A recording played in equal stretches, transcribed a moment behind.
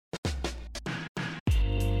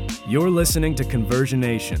You're listening to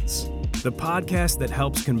Conversionations, the podcast that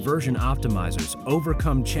helps conversion optimizers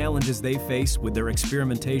overcome challenges they face with their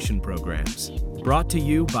experimentation programs. Brought to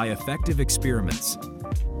you by Effective Experiments,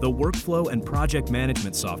 the workflow and project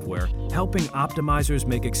management software helping optimizers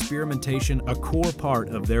make experimentation a core part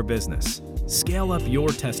of their business. Scale up your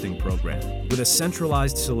testing program with a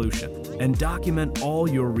centralized solution and document all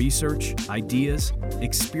your research, ideas,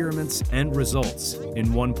 experiments, and results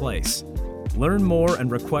in one place. Learn more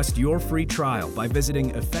and request your free trial by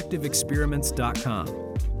visiting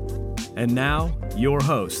effectiveexperiments.com. And now, your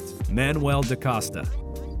host, Manuel DaCosta.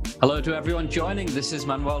 Hello to everyone joining. This is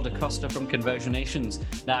Manuel DaCosta from Conversionations.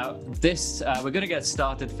 Now, we're going to get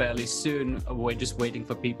started fairly soon. We're just waiting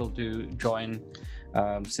for people to join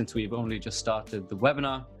since we've only just started the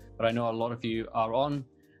webinar, but I know a lot of you are on.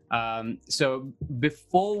 So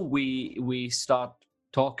before we start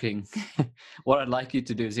talking, what I'd like you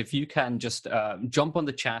to do is if you can just jump on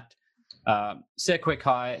the chat, say a quick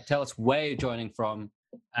hi, tell us where you're joining from,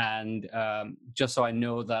 and just so I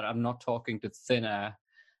know that I'm not talking to thin air.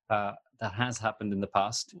 That has happened in the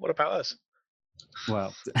past. What about us?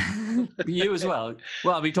 Well, you as well.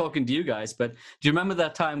 Well, I'll be talking to you guys, but do you remember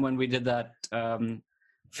that time when we did that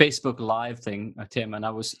Facebook Live thing, Tim? And I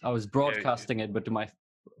was broadcasting it, but to my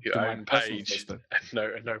own page,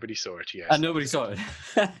 and nobody saw it. Yes, and nobody saw it.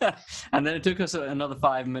 And then it took us another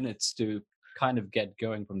 5 minutes to kind of get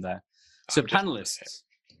going from there. So, panelists,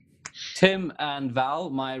 Tim and Val,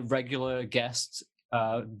 my regular guests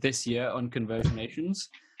this year on Conversionations.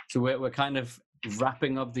 So we're kind of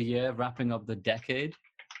wrapping up the year, wrapping up the decade.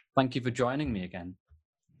 Thank you for joining me again.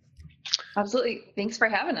 Absolutely. Thanks for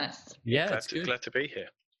having us. Yeah, glad to be here.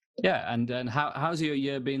 Yeah, and how's your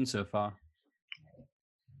year been so far?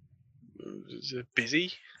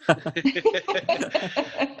 Busy.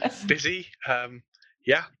 Busy.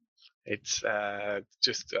 Yeah, it's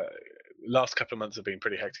just last couple of months have been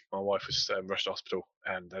pretty hectic. My wife was rushed to hospital,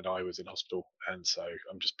 and then I was in hospital, and so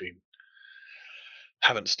I'm just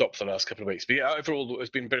haven't stopped the last couple of weeks. But yeah, overall, it's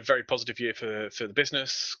been a very positive year for the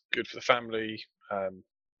business, good for the family. My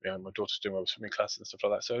daughter's doing well with swimming classes and stuff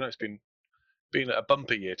like that. So no, it's been a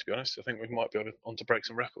bumper year, to be honest. I think we might be on to break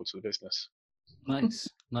some records for the business. Nice.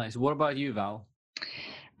 What about you, Val?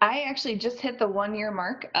 I actually just hit the 1 year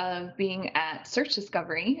mark of being at Search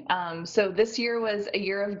Discovery. So this year was a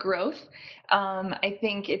year of growth. I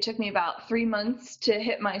think it took me about 3 months to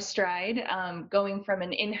hit my stride, going from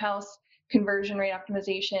an in-house conversion rate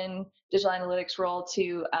optimization, digital analytics role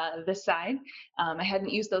to this side. I hadn't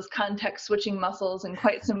used those context switching muscles in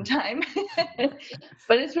quite some time,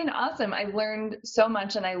 but it's been awesome. I've learned so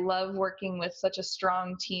much, and I love working with such a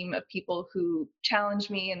strong team of people who challenge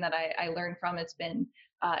me and that I learn from. It's been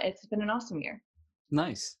an awesome year.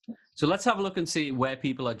 Nice. So let's have a look and see where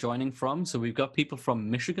people are joining from. So we've got people from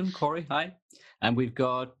Michigan, Corey, hi. And we've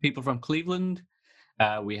got people from Cleveland.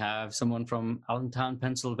 We have someone from Allentown,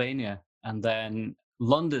 Pennsylvania. And then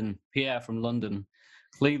London, Pierre from London.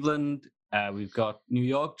 Cleveland, we've got New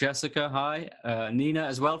York, Jessica, hi. Nina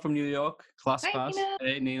as well from New York, class pass. Nina.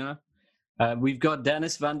 Hey, Nina. We've got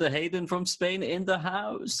Dennis van der Hayden from Spain in the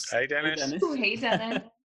house. Hey, Dennis. Ooh, hey, Dennis.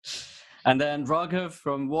 And then Raghav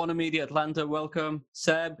from Warner Media Atlanta, welcome.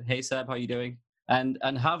 Seb, hey Seb, how are you doing? And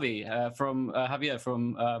Javier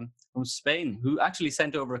from Spain, who actually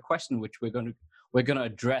sent over a question which we're going to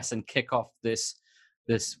address and kick off this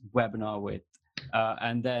webinar with.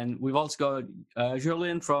 And then we've also got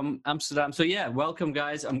Julian from Amsterdam. So yeah, welcome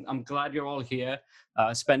guys. I'm glad you're all here,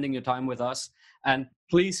 spending your time with us. And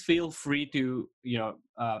please feel free to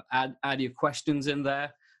add your questions in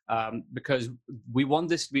there. Because we want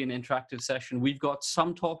this to be an interactive session. We've got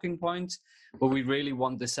some talking points, but we really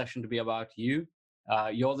want this session to be about you.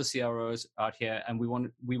 You're the CROs out here, and we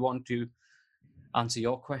want to answer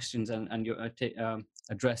your questions and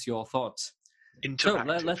address your thoughts. So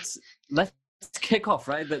let's kick off,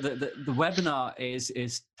 right? The webinar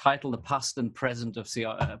is titled "The Past and Present of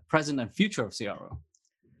Present and Future of CRO,"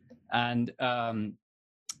 and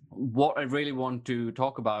what I really want to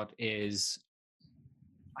talk about is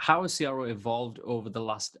how has CRO evolved over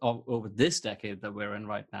this decade that we're in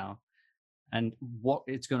right now, and what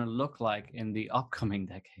it's going to look like in the upcoming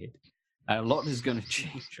decade. And a lot is going to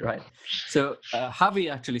change, right? So Javi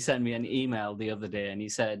actually sent me an email the other day, and he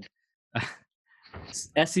said,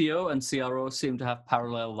 SEO and CRO seem to have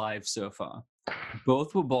parallel lives so far.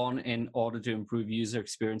 Both were born in order to improve user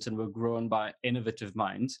experience and were grown by innovative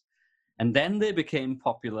minds. And then they became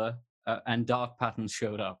popular and dark patterns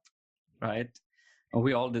showed up, right? And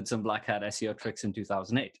we all did some black hat SEO tricks in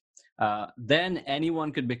 2008. Then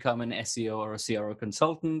anyone could become an SEO or a CRO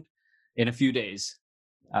consultant in a few days.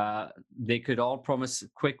 They could all promise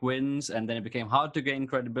quick wins, and then it became hard to gain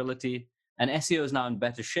credibility. And SEO is now in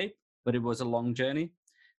better shape, but it was a long journey.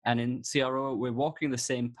 And in CRO, we're walking the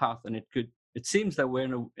same path, and it seems that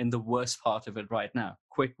we're in the worst part of it right now.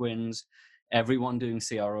 Quick wins, everyone doing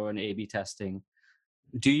CRO and A/B testing.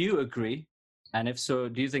 Do you agree? And if so,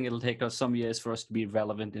 do you think it'll take us some years for us to be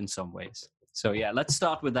relevant in some ways? So yeah, let's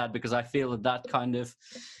start with that, because I feel that kind of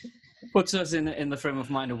puts us in the frame of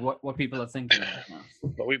mind of what people are thinking right now.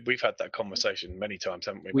 But we've had that conversation many times,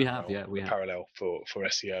 haven't we? We have, yeah. We have. Parallel for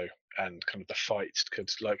SEO and kind of the fight,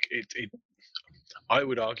 because like it I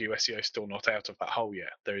would argue SEO is still not out of that hole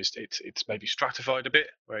yet. It's maybe stratified a bit,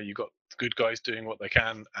 where you've got good guys doing what they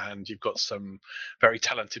can, and you've got some very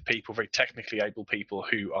talented people, very technically able people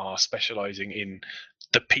who are specializing in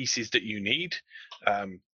the pieces that you need.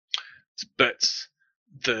 But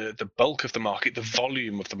the bulk of the market, the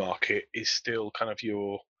volume of the market, is still kind of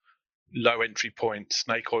your low entry point,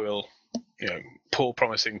 snake oil, poor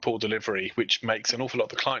promising, poor delivery, which makes an awful lot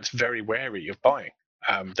of the clients very wary of buying.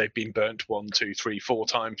 They've been burnt 1, 2, 3, 4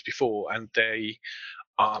 times before, and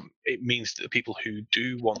it means that the people who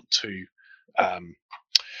do want to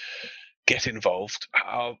get involved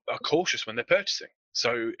are cautious when they're purchasing.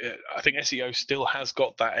 So I think SEO still has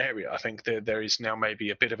got that area. I think there is now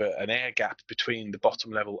maybe a bit of an air gap between the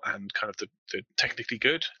bottom level and kind of the technically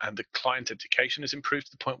good, and the client education has improved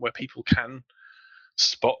to the point where people can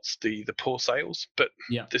spot the poor sales. But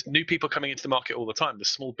there's new people coming into the market all the time. The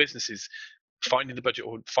small businesses finding the budget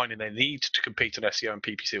or finding their need to compete on SEO and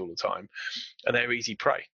PPC all the time, and they're easy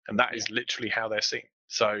prey, and that is literally how they're seen.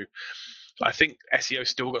 So I think SEO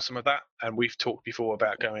still got some of that, and we've talked before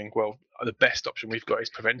about going, well, the best option we've got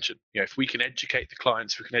is prevention. If we can educate the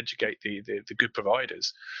clients, we can educate the good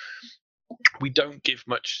providers, we don't give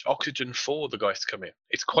much oxygen for the guys to come in.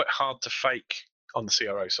 It's quite hard to fake on the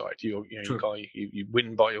CRO side. You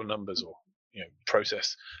win by your numbers or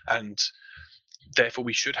process, and therefore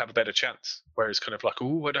we should have a better chance. Whereas kind of like,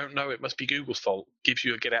 oh, I don't know, it must be Google's fault, gives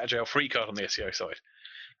you a get out of jail free card on the SEO side.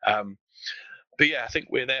 But yeah, I think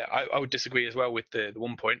we're there. I would disagree as well with the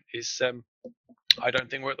one point is I don't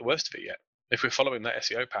think we're at the worst of it yet. If we're following that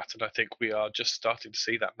SEO pattern, I think we are just starting to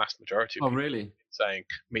see that mass majority of people really saying,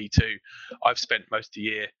 me too. I've spent most of the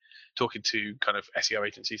year talking to kind of SEO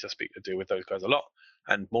agencies. I deal with those guys a lot,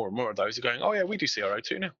 and more of those are going, oh yeah, we do CRO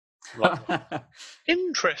too now. Like,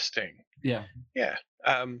 interesting. Yeah.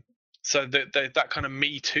 So that kind of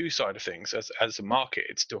Me Too side of things, as a market,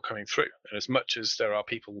 it's still coming through. And as much as there are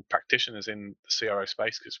people, practitioners in the CRO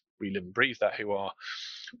space, because we live and breathe that, who are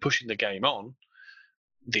pushing the game on,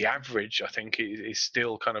 the average, I think, is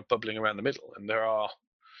still kind of bubbling around the middle. And there are,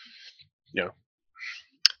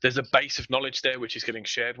 there's a base of knowledge there which is getting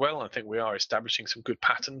shared well. I think we are establishing some good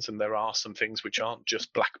patterns, and there are some things which aren't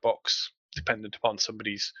just black box dependent upon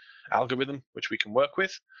somebody's algorithm, which we can work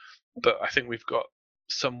with. But I think we've got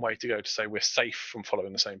some way to go to say we're safe from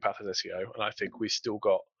following the same path as SEO, and I think we've still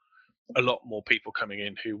got a lot more people coming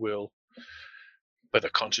in who will, whether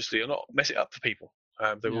consciously or not, mess it up for people.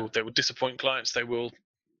 They will disappoint clients. They will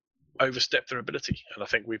overstep their ability, and I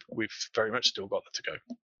think we've very much still got that to go.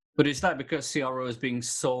 But is that because CRO is being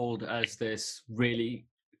sold as this really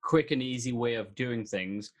quick and easy way of doing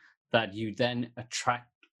things that you then attract,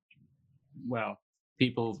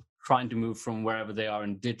 people trying to move from wherever they are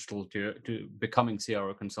in digital to becoming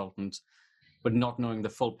CRO consultants, but not knowing the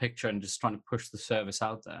full picture and just trying to push the service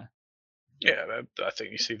out there? Yeah, I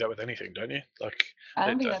think you see that with anything, don't you? Like, I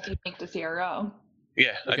don't think that's unique to CRO.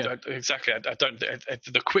 Yeah, okay. Exactly. I don't.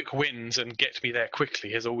 The quick wins and get me there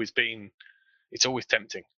quickly has always been. It's always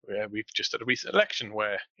tempting. We've just had a recent election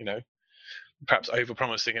where perhaps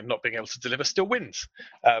over-promising and not being able to deliver still wins.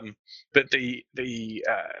 But the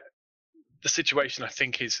situation, I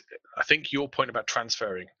think your point about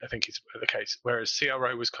transferring, I think is the case. Whereas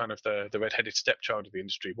CRO was kind of the red-headed stepchild of the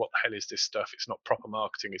industry. What the hell is this stuff? It's not proper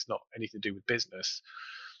marketing. It's not anything to do with business.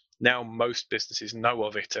 Now most businesses know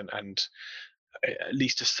of it and at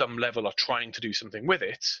least to some level are trying to do something with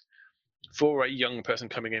it. For a young person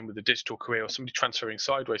coming in with a digital career or somebody transferring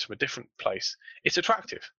sideways from a different place, it's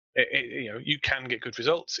attractive. You can get good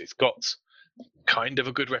results. It's got kind of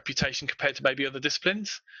a good reputation compared to maybe other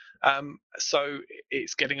disciplines. So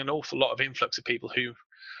it's getting an awful lot of influx of people who,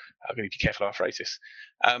 I'm going to be careful how I phrase this,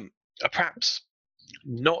 are perhaps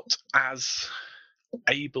not as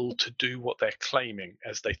able to do what they're claiming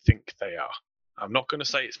as they think they are. I'm not going to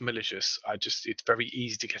say it's malicious. It's very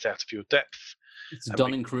easy to get out of your depth. It's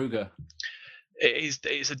Dunning-Kruger.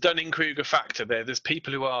 It's a Dunning-Kruger factor there. There's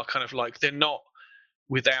people who are kind of like, they're not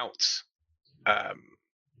without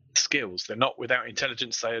skills. They're not without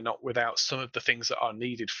intelligence. They are not without some of the things that are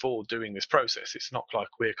needed for doing this process. It's not like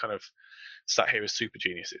we're kind of sat here as super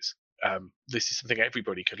geniuses. This is something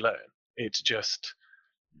everybody could learn. It's just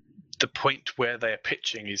the point where they're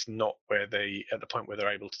pitching is not where they at the point where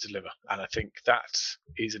they're able to deliver. And I think that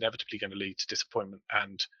is inevitably going to lead to disappointment.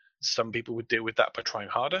 And some people would deal with that by trying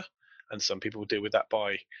harder, and some people would deal with that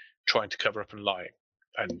by trying to cover up and lying.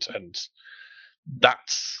 And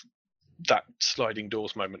that's that sliding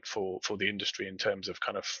doors moment for the industry in terms of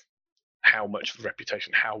kind of how much of a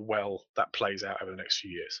reputation, how well that plays out over the next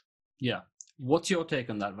few years. Yeah. What's your take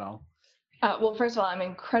on that, Val? Well, first of all, I'm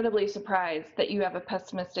incredibly surprised that you have a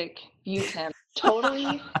pessimistic view, Tim.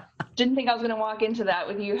 Totally didn't think I was going to walk into that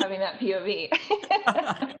with you having that POV.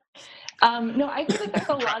 No, I think that there's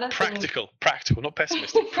a lot of practical, not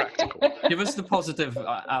pessimistic, practical. Give us the positive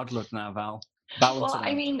outlook now, Val. Well,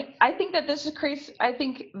 I mean, I think that this is crazy. I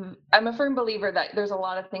think I'm a firm believer that there's a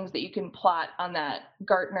lot of things that you can plot on that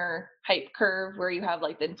Gartner hype curve where you have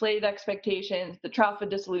like the inflated expectations, the trough of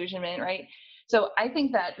disillusionment, right? So I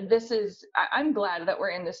think that I'm glad that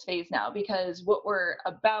we're in this phase now, because what we're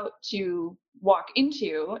about to walk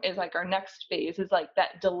into is like our next phase is like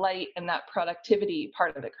that delight and that productivity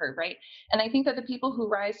part of the curve, right? And I think that the people who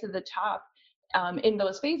rise to the top in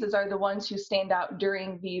those phases are the ones who stand out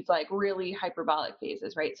during these like really hyperbolic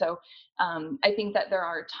phases, right? So I think that there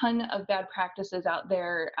are a ton of bad practices out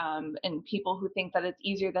there and people who think that it's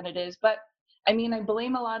easier than it is. But I mean, I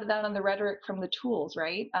blame a lot of that on the rhetoric from the tools,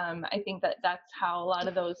 right? I think that that's how a lot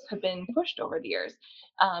of those have been pushed over the years.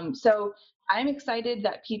 So I'm excited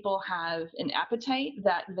that people have an appetite,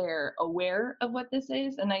 that they're aware of what this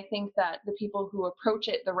is. And I think that the people who approach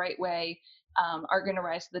it the right way are going to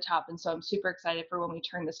rise to the top. And so I'm super excited for when we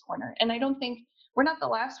turn this corner. And I don't think we're not the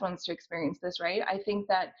last ones to experience this, right? I think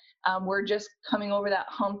that we're just coming over that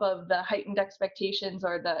hump of the heightened expectations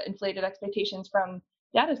or the inflated expectations from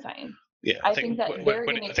data science. Yeah, I think that they're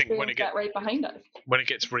going to experience that right behind us. When it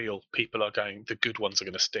gets real, people are going, the good ones are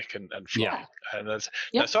going to stick and fly. Yeah.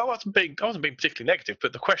 And so I wasn't being particularly negative,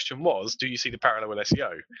 but the question was, do you see the parallel with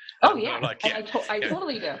SEO? Oh yeah, I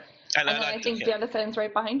totally do. And then I think data science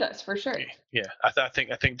right behind us for sure. Yeah, I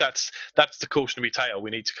think that's the cautionary tale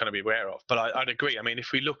we need to kind of be aware of. But I'd agree. I mean,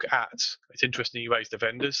 if we look at, it's interesting you raised the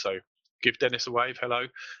vendors, so give Dennis a wave, hello.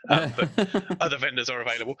 But other vendors are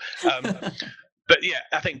available. But yeah,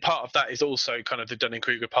 I think part of that is also kind of the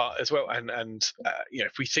Dunning-Kruger part as well. And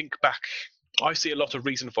if we think back, I see a lot of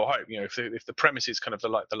reason for hope. If the premise is kind of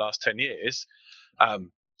the last 10 years,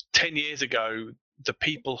 10 years ago, the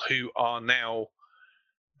people who are now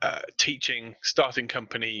teaching, starting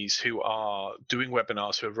companies, who are doing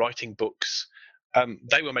webinars, who are writing books,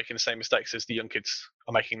 they were making the same mistakes as the young kids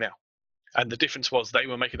are making now. And the difference was they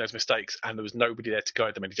were making those mistakes and there was nobody there to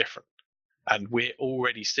guide them any different. And we're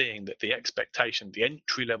already seeing that the expectation, the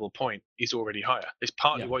entry level point is already higher. It's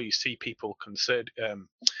partly why you see people concerned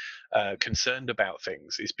about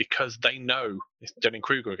things, is because they know, it's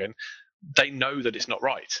Dunning-Kruger again, they know that it's not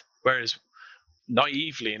right. Whereas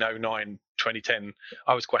naively in 2009, 2010,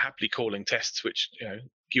 I was quite happily calling tests which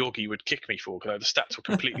Georgi would kick me for because the stats were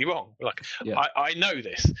completely wrong. I know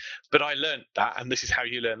this, but I learned that, and this is how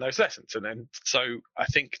you learn those lessons. And then so I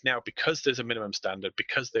think now, because there's a minimum standard,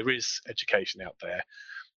 because there is education out there,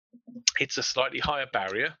 it's a slightly higher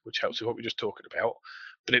barrier, which helps with what we're just talking about.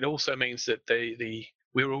 But it also means that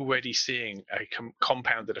we're already seeing a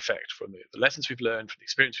compounded effect from the lessons we've learned, from the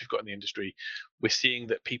experience we've got in the industry. We're seeing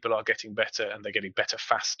that people are getting better, and they're getting better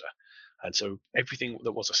faster. And so everything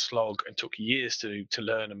that was a slog and took years to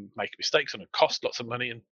learn and make mistakes on and cost lots of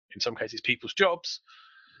money, and in some cases people's jobs,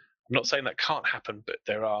 I'm not saying that can't happen, but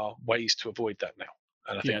there are ways to avoid that now.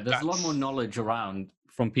 And I think there's a lot more knowledge around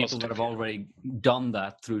from people that have already done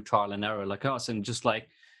that through trial and error like us, and just like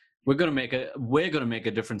we're going to make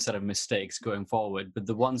a different set of mistakes going forward, but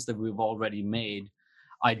the ones that we've already made,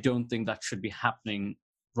 I don't think that should be happening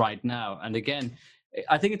right now. And again,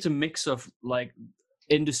 I think it's a mix of like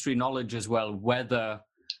industry knowledge as well, whether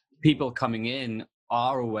people coming in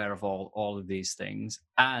are aware of all of these things,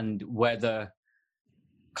 and whether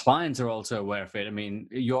clients are also aware of it. I mean,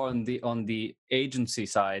 you're on the agency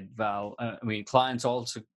side, Val. I mean, clients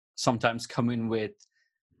also sometimes come in with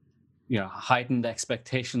heightened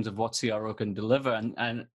expectations of what CRO can deliver,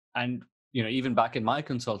 and even back in my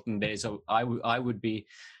consulting days, I would be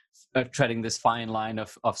treading this fine line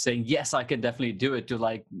of saying yes, I can definitely do it, to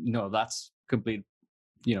like, no, that's complete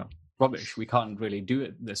rubbish. We can't really do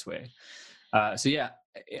it this way. So yeah,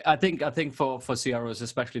 I think for CROs,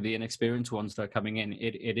 especially the inexperienced ones that are coming in,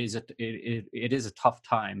 it is a tough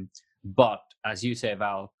time. But as you say,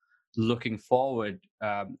 Val, looking forward,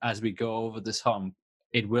 as we go over this hump,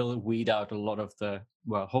 it will weed out a lot of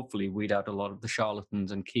hopefully weed out a lot of the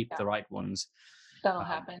charlatans and keep the right ones That'll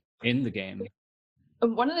happen in the game.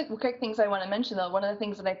 One of the quick things I want to mention, though, one of the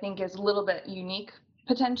things that I think is a little bit unique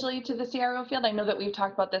potentially to the CRO field, I know that we've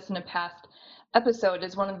talked about this in a past episode,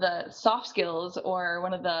 is one of the soft skills or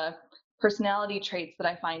one of the personality traits that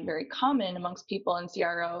I find very common amongst people in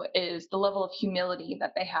CRO is the level of humility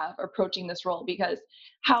that they have approaching this role, because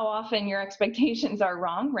how often your expectations are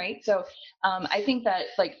wrong, right? So I think that,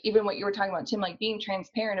 like, even what you were talking about, Tim, like being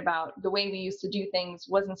transparent about the way we used to do things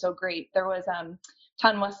wasn't so great. There was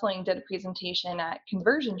Ton Wessling did a presentation at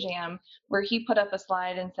Conversion Jam where he put up a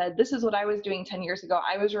slide and said, this is what I was doing 10 years ago.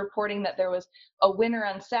 I was reporting that there was a winner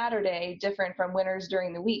on Saturday different from winners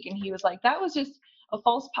during the week. And he was like, that was just a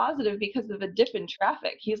false positive because of a dip in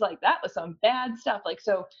traffic. He's like, that was some bad stuff. Like,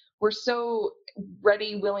 so we're so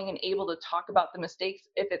ready, willing, and able to talk about the mistakes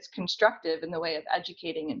if it's constructive in the way of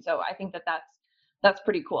educating. And so I think that that's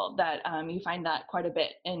pretty cool that you find that quite a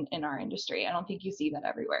bit in our industry. I don't think you see that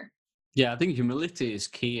everywhere. Yeah, I think humility is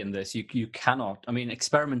key in this. You cannot. I mean,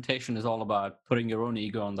 experimentation is all about putting your own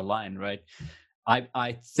ego on the line, right?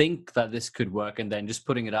 I think that this could work, and then just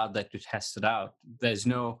putting it out there to test it out. There's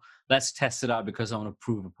no let's test it out because I want to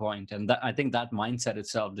prove a point, and I think that mindset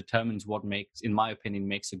itself determines what makes, in my opinion,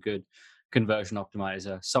 makes a good conversion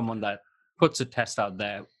optimizer. Someone that puts a test out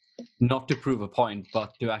there, not to prove a point,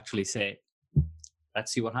 but to actually say,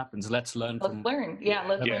 let's see what happens. Let's learn. Let's learn. Yeah,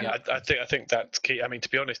 let's learn. I think that's key. I mean, to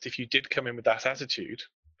be honest, if you did come in with that attitude,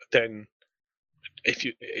 then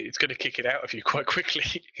it's going to kick it out of you quite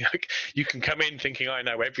quickly. You can come in thinking I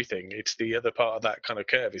know everything. It's the other part of that kind of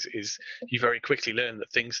curve is you very quickly learn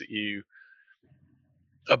that things that you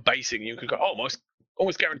are basing, you can go, oh,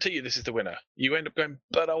 almost guarantee you this is the winner. You end up going,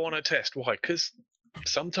 but I want to test. Why? Because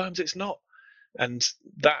sometimes it's not, and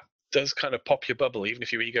that does kind of pop your bubble. Even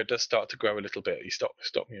if your ego does start to grow a little bit, you stop.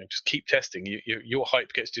 Just keep testing. Your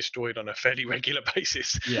hype gets destroyed on a fairly regular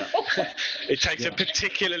basis. Yeah, it takes a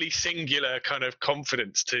particularly singular kind of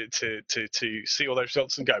confidence to see all those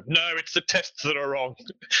results and go, no, it's the tests that are wrong.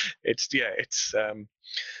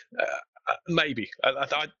 Maybe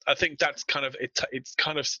I think that's kind of it. It's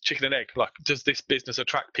kind of chicken and egg. Like, does this business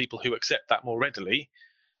attract people who accept that more readily,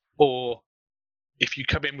 or if you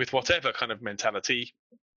come in with whatever kind of mentality,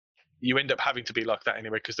 you end up having to be like that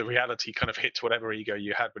anyway, because the reality kind of hits whatever ego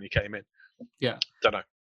you had when you came in. Yeah, don't know.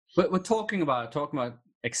 But we're talking about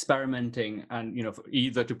experimenting, and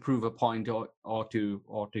either to prove a point or to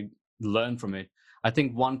learn from it. I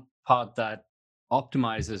think one part that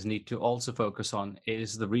optimizers need to also focus on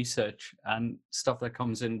is the research and stuff that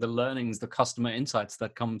comes in, the learnings, the customer insights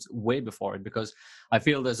that comes way before it, because I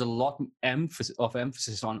feel there's a lot of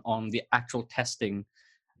emphasis on the actual testing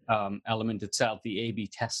element itself, the A/B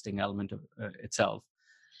testing element of itself.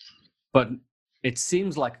 But it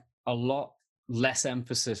seems like a lot less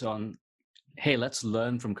emphasis on, hey, let's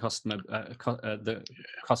learn from the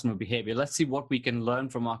customer behavior. Let's see what we can learn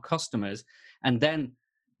from our customers. And then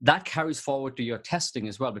that carries forward to your testing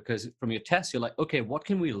as well, because from your test, you're like, okay, what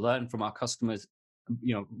can we learn from our customers,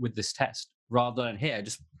 with this test, rather than, hey, I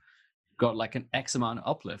just got like an X amount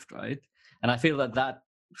uplift, right? And I feel that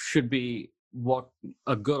should be what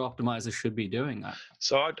a good optimizer should be doing.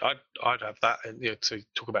 So I'd have that, and to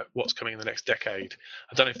talk about what's coming in the next decade.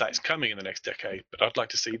 I don't know if that's coming in the next decade, but I'd like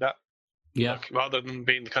to see that. Yeah. Like, rather than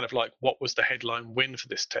being kind of like, what was the headline win for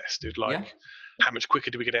this test? It's like, how much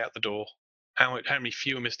quicker do we get out the door? How many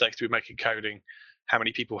fewer mistakes do we make in coding? How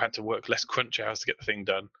many people had to work less crunch hours to get the thing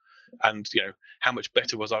done? And how much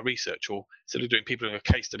better was our research? Or instead of doing people in a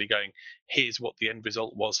case study going, here's what the end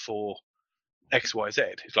result was for XYZ,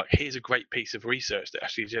 it's like, here's a great piece of research that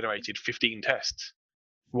actually generated 15 tests.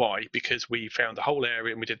 Why? Because we found the whole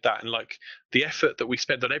area and we did that. And like, the effort that we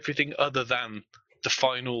spend on everything other than the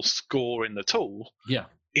final score in the tool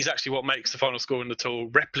is actually what makes the final score in the tool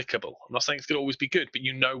replicable. I'm not saying it's going to always be good, but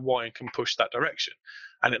why and can push that direction.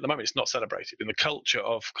 And at the moment, it's not celebrated. In the culture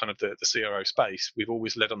of kind of the CRO space, we've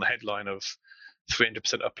always led on the headline of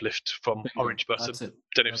 300% uplift from Orange Button.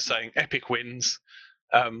 Then saying epic wins.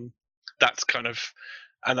 That's kind of,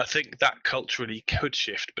 and I think that culturally could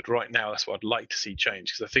shift, but right now that's what I'd like to see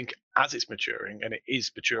change, because I think as it's maturing, and it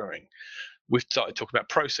is maturing, we've started talking about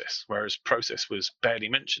process, whereas process was barely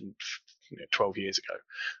mentioned 12 years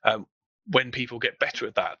ago. When people get better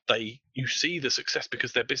at that, you see the success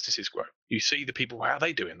because their businesses grow. You see the people, how are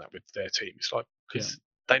they doing that with their team? It's like, because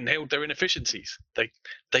they nailed their inefficiencies. They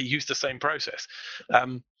use the same process.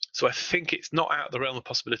 So I think it's not out of the realm of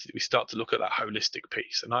possibility that we start to look at that holistic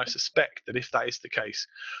piece. And I suspect that if that is the case,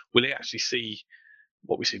 we'll actually see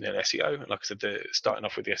what we've seen in SEO. And like I said, starting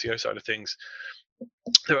off with the SEO side of things,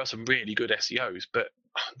 there are some really good SEOs, but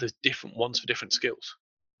there's different ones for different skills.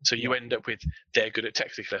 So you end up with, they're good at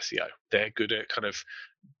technical SEO, they're good at kind of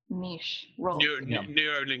niche role,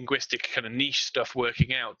 neuro-linguistic kind of niche stuff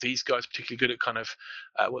working out. These guys are particularly good at kind of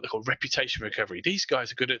what they call reputation recovery. These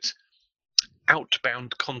guys are good at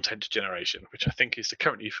outbound content generation, which I think is the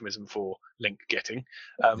current euphemism for link getting.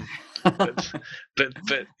 But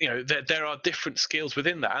you know, there are different skills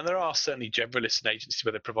within that, and there are certainly generalists and agencies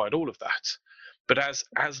where they provide all of that. But as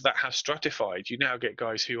that has stratified, you now get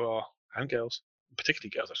guys who are, and girls, particularly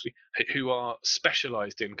girls actually, who are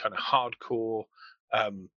specialized in kind of hardcore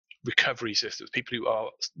recovery systems, people who are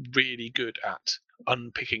really good at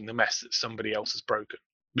unpicking the mess that somebody else has broken.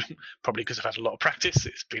 Probably because I've had a lot of practice,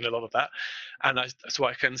 it's been a lot of that. And so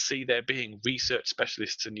I can see there being research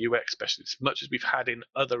specialists and UX specialists, much as we've had in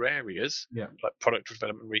other areas, like product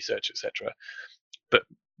development, research, etc. But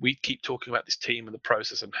we keep talking about this team and the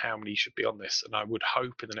process and how many should be on this. And I would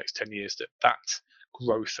hope in the next 10 years that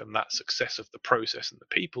growth and that success of the process and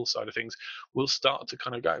the people side of things will start to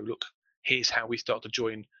kind of go, look, here's how we start to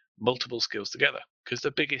join multiple skills together. Because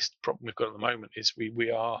the biggest problem we've got at the moment is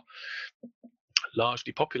we are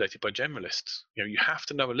largely populated by generalists. You know, you have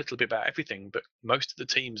to know a little bit about everything, but most of the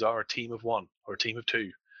teams are a team of one or a team of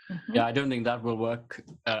two. Yeah, I don't think that will work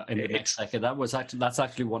in the next decade. That's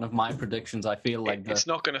actually one of my predictions. I feel like it's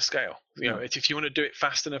not going to scale. You know, if you want to do it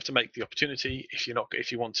fast enough to make the opportunity, if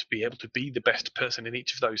you want to be able to be the best person in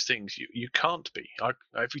each of those things, you can't be.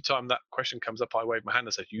 Every time that question comes up, I wave my hand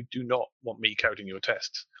and say, "You do not want me coding your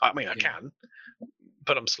tests." I mean, I can,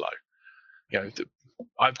 but I'm slow. You know,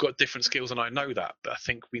 I've got different skills, and I know that. But I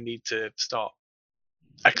think we need to start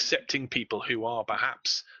accepting people who are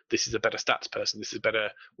perhaps, this is a better stats person, this is a better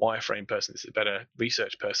wireframe person, this is a better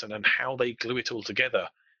research person, and how they glue it all together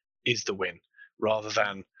is the win, rather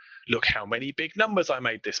than look how many big numbers I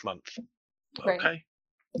made this month. Right. Okay.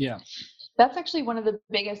 Yeah. That's actually one of the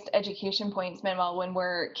biggest education points, Manuel, when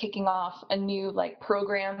we're kicking off a new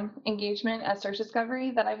program engagement at Search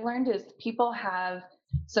Discovery that I've learned is people have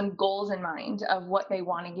some goals in mind of what they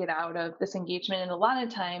want to get out of this engagement. And a lot of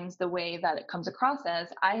times the way that it comes across as,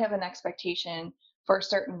 I have an expectation for a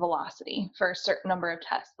certain velocity, for a certain number of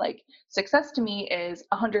tests. Like success to me is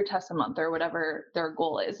 100 tests a month or whatever their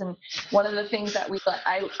goal is. And one of the things that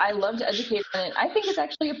I love to educate on it, I think it's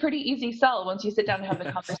actually a pretty easy sell once you sit down and have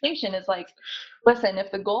the conversation, is like, listen,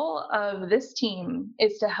 if the goal of this team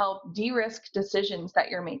is to help de-risk decisions that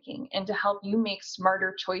you're making and to help you make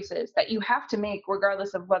smarter choices that you have to make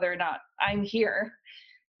regardless of whether or not I'm here,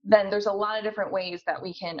 then there's a lot of different ways that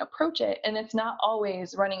we can approach it. And it's not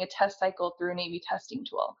always running a test cycle through an A/B testing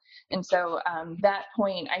tool. And so that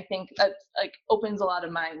point, I think, opens a lot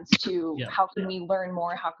of minds to how can we learn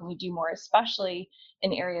more? How can we do more, especially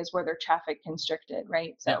in areas where they're traffic constricted,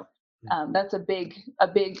 right? So that's a big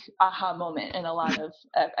aha moment. And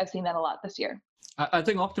I've seen that a lot this year. I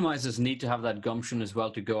think optimizers need to have that gumption as well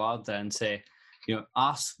to go out there and say, you know,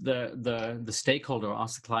 ask the stakeholder,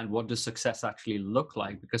 ask the client, what does success actually look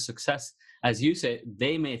like? Because success, as you say,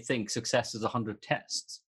 they may think success is 100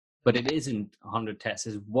 tests, but it isn't 100 tests.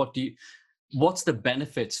 Is what's the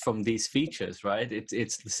benefits from these features, right?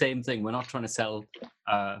 It's the same thing. We're not trying to sell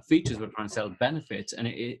features, we're trying to sell benefits. And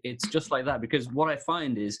it's just like that, because what I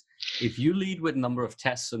find is if you lead with number of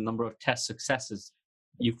tests and number of test successes,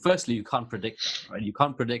 you can't predict that, right? You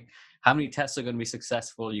can't predict how many tests are going to be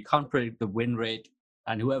successful. You can't predict the win rate.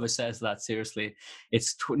 And whoever says that, seriously,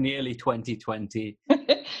 it's nearly 2020.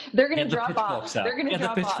 They're going to drop off. They're going to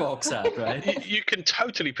drop the pitchforks out, right? You can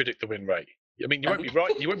totally predict the win rate. I mean, you won't be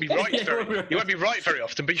right. You won't be right very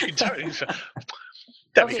often, but you can totally.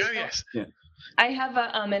 There we go. Yes. Yeah. I have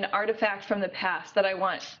an artifact from the past that I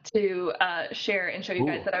want to share and show you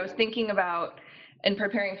guys that I was thinking about in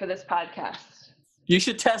preparing for this podcast. You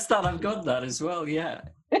should test that. I've got that as well. Yeah.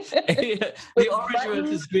 The orange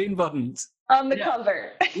with the green buttons on the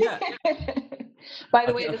cover. Yeah. By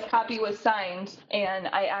the way, this copy was signed, and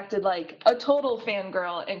I acted like a total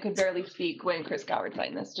fangirl and could barely speak when Chris Goward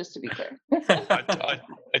signed this, just to be clear.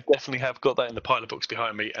 I definitely have got that in the pile of books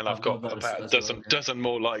behind me, and I've got about a dozen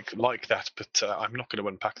more like that, but I'm not going to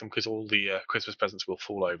unpack them because all the Christmas presents will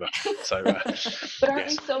fall over. So, but aren't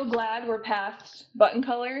we so glad we're past button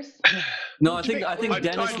colors? No, I think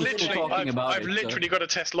Dennis was talking about I've literally got a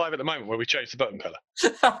test live at the moment where we changed the button color.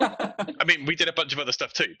 I mean, we did a bunch of other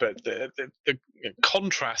stuff too, but the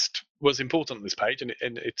contrast was important on this page, and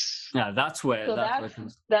it's that's where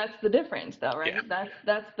that's the difference, though, right? Yeah.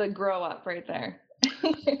 That's the grow up right there.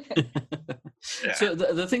 So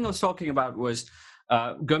the thing I was talking about was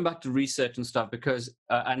going back to research and stuff, because,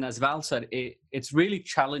 and as Val said, it's really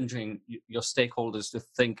challenging your stakeholders to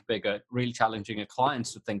think bigger, really challenging your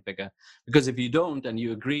clients to think bigger. Because if you don't, and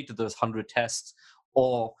you agree to those 100 tests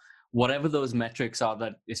or whatever those metrics are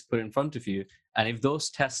that is put in front of you, and if those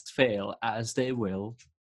tests fail, as they will,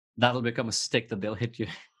 that'll become a stick that they'll hit your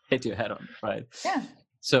head on, right? Yeah.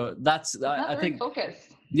 So that's, I think, focus.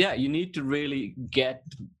 Yeah, you need to really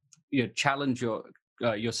challenge your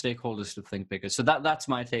stakeholders to think bigger. So that's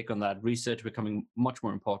my take on that. Research becoming much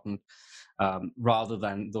more important rather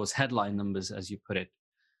than those headline numbers, as you put it.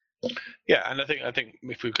 Yeah, and I think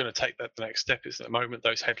if we're going to take that the next step, is at the moment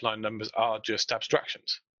those headline numbers are just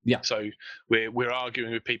abstractions. Yeah. So we're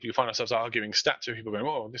arguing with people. You find ourselves arguing stats with people going,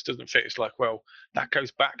 "Oh, this doesn't fit." It's like, well, that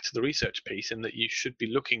goes back to the research piece, in that you should be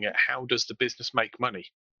looking at how does the business make money,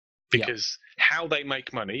 because how they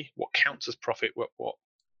make money, what counts as profit, what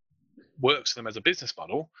works for them as a business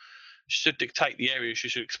model, should dictate the areas you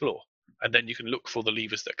should explore, and then you can look for the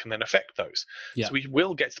levers that can then affect those. Yeah. So we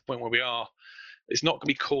will get to the point where we are. It's not going to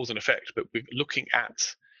be cause and effect, but we're looking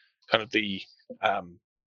at kind of the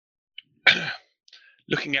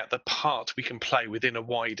looking at the part we can play within a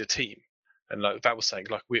wider team. And like Val was saying,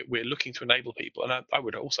 like we're looking to enable people, and I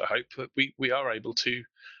would also hope that we are able to,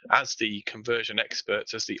 as the conversion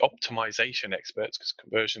experts, as the optimization experts, because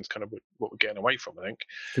conversion is kind of what we're getting away from, I think.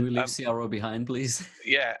 Can we leave CRO behind, please?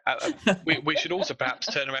 Yeah, we should also perhaps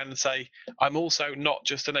turn around and say, I'm also not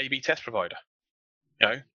just an A/B test provider. You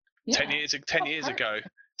know, 10 years ago,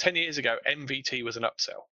 MVT was an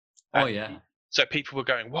upsell. Oh yeah. So people were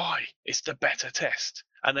going, why? It's the better test.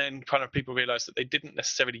 And then kind of people realized that they didn't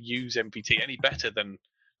necessarily use MVT any better than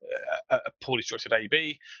a poorly structured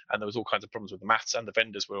A/B, and there was all kinds of problems with the maths, and the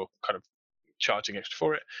vendors were all kind of charging extra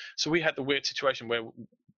for it. So we had the weird situation where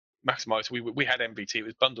Maximize, we had MVT, it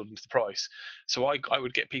was bundled into the price. So I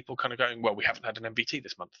would get people kind of going, well, we haven't had an MVT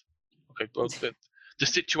this month. Okay, well, the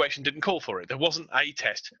situation didn't call for it. There wasn't a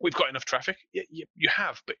test. We've got enough traffic. You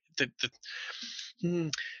have, but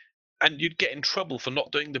and you'd get in trouble for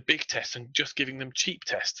not doing the big tests and just giving them cheap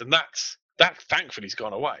tests, and that thankfully has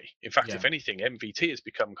gone away. In fact, if anything, MVT has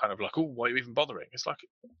become kind of like, oh, why are you even bothering? It's like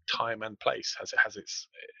time and place has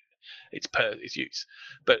its use.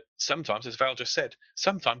 But sometimes, as Val just said,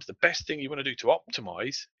 sometimes the best thing you want to do to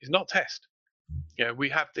optimize is not test. You know, we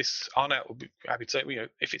have this. Arnett will be happy to say, you know,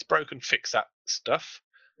 if it's broken, fix that stuff.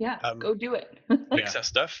 Yeah, go do it. Fix that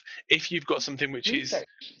stuff. If you've got something which research.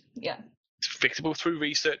 is fixable through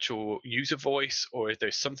research or user voice, or if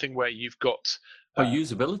there's something where you've got or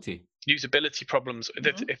usability problems,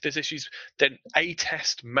 if there's issues, then a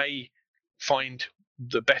test may find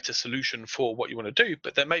the better solution for what you want to do,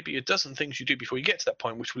 but there may be a dozen things you do before you get to that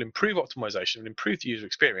point which will improve optimization and improve the user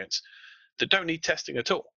experience that don't need testing at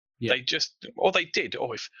all. They just, or they did,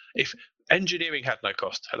 or if engineering had no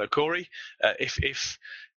cost, hello Corey, if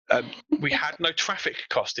we had no traffic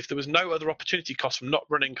cost, if there was no other opportunity cost from not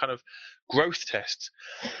running kind of growth tests,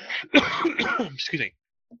 excuse me,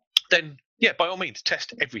 then yeah, by all means,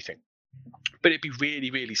 test everything. But it'd be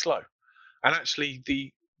really, really slow. And actually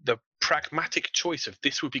the pragmatic choice of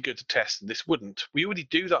this would be good to test and this wouldn't, we already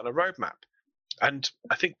do that on a roadmap. And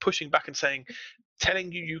I think pushing back and saying,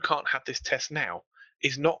 telling you can't have this test now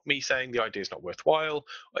is not me saying the idea is not worthwhile.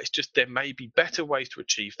 It's just there may be better ways to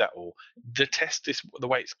achieve that, or the test is the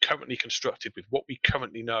way it's currently constructed with what we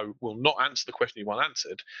currently know will not answer the question you want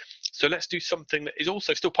answered. So let's do something that is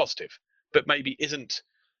also still positive, but maybe isn't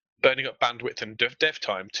burning up bandwidth and dev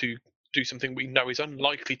time to do something we know is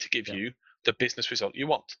unlikely to give you the business result you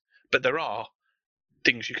want. But there are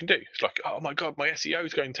things you can do. It's like, oh my God, my SEO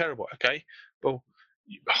is going terrible. Okay, well,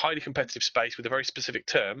 highly competitive space with a very specific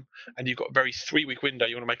term, and you've got a very 3-week window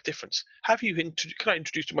you want to make a difference. Have you can I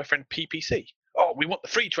introduce to my friend PPC? Oh, we want the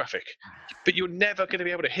free traffic, but you're never going to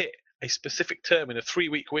be able to hit a specific term in a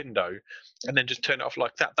 3-week window and then just turn it off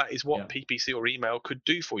like that. That is what PPC or email could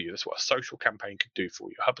do for you. That's what a social campaign could do for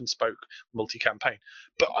you. Hub and spoke multi-campaign.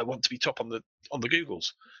 But I want to be top on the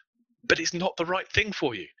Googles, but it's not the right thing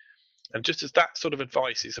for you. And just as that sort of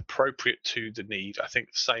advice is appropriate to the need, I think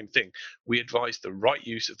the same thing. We advise the right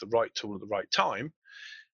use of the right tool at the right time.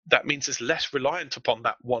 That means it's less reliant upon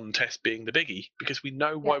that one test being the biggie, because we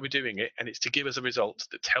know why we're doing it, and it's to give us a result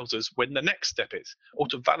that tells us when the next step is, or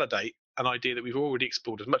to validate an idea that we've already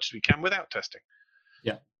explored as much as we can without testing.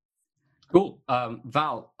 Yeah. Cool.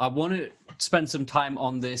 Val, I want to spend some time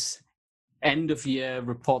on this end of year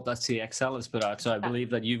report that CXL has put out. So I believe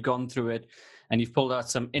that you've gone through it and you've pulled out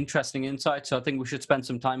some interesting insights. So I think we should spend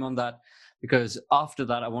some time on that. because after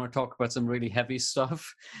that, I want to talk about some really heavy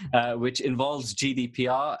stuff, which involves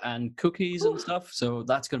GDPR and cookies and stuff. So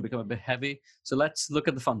that's going to become a bit heavy. So let's look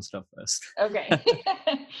at the fun stuff first. Okay.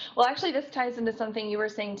 Well, actually, this ties into something you were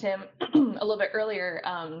saying, Tim, a little bit earlier,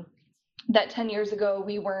 that 10 years ago,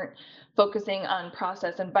 we weren't focusing on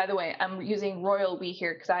process. And by the way, I'm using royal we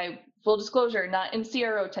here because full disclosure, not in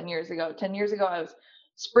CRO 10 years ago. 10 years ago, I was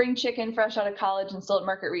spring chicken fresh out of college and still at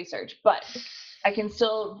market research. But I can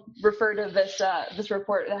still refer to this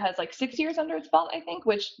report that has like 6 years under its belt, I think,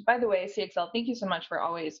 which, by the way, CXL, thank you so much for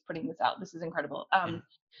always putting this out. This is incredible.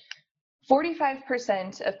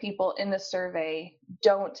 45% of people in the survey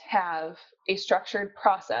don't have a structured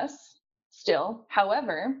process still.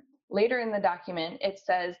 However, later in the document, it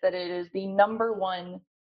says that it is the number one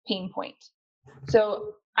pain point.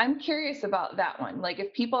 So I'm curious about that one. Like,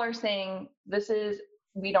 if people are saying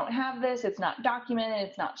we don't have this, it's not documented,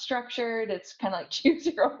 it's not structured, it's kind of like choose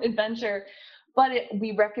your own adventure, but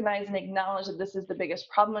we recognize and acknowledge that this is the biggest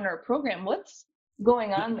problem in our program. What's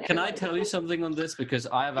going on there? Can I tell you something on this? Because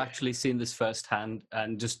I have actually seen this firsthand,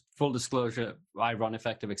 and just full disclosure, I run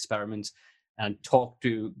Effective Experiments and talk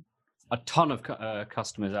to a ton of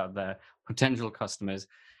customers out there, potential customers,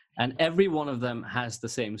 and every one of them has the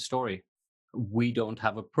same story. We don't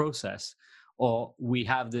have a process, or we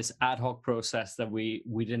have this ad hoc process that we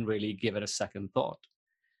didn't really give it a second thought.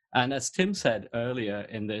 And as Tim said earlier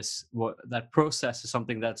in this, that process is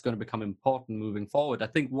something that's going to become important moving forward. I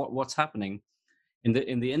think what's happening in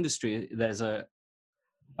the industry, there's a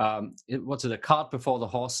cart before the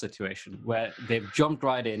horse situation, where they've jumped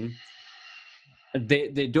right in.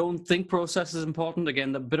 They don't think process is important.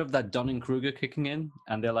 Again, a bit of that Dunning-Kruger kicking in,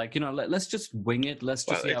 and they're like, let's just wing it. Let's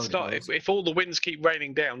just see how it goes. If all the winds keep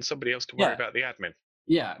raining down, somebody else can worry about the admin.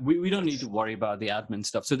 Yeah, we don't need to worry about the admin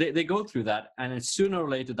stuff. So they go through that, and sooner or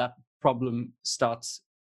later that problem starts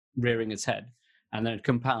rearing its head, and then it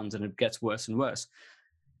compounds and it gets worse and worse.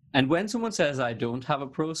 And when someone says, I don't have a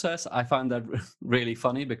process, I find that really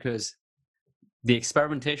funny, because the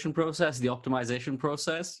experimentation process, the optimization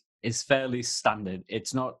process is fairly standard.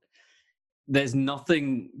 There's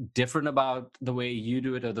nothing different about the way you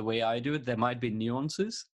do it or the way I do it. There might be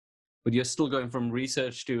nuances, but you're still going from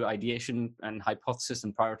research to ideation and hypothesis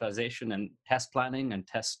and prioritization and test planning and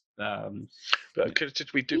test. But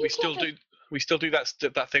we still do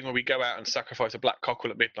that thing where we go out and sacrifice a black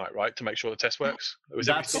cockerel at midnight, right, to make sure the test works?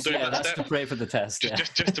 That's to pray for the test.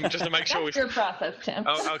 Just to make sure. That's your process, Tim.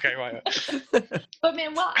 Oh, okay, right. But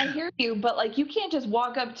man, well, I hear you, but like, you can't just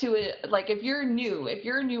walk up to it. Like, if you're a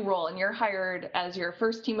new role and you're hired as your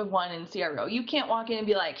first team of one in CRO, you can't walk in and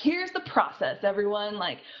be like, here's the process, everyone.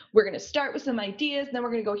 Like, we're going to start with some ideas, then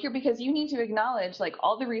we're going to go here, because you need to acknowledge like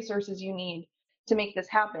all the resources you need to make this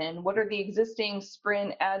happen. What are the existing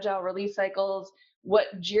sprint agile release cycles?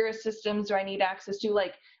 What JIRA systems do I need access to?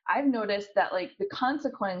 Like, I've noticed that like the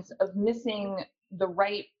consequence of missing the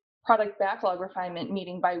right product backlog refinement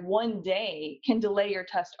meeting by one day can delay your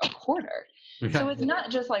test a quarter. Okay. So it's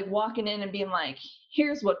not just like walking in and being like,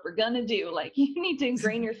 here's what we're gonna do. Like, you need to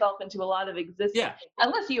ingrain yourself into a lot of existing,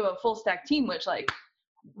 unless you have a full stack team, which like,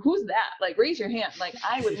 who's that? Like, raise your hand. Like,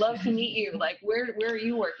 I would love to meet you. Like, where are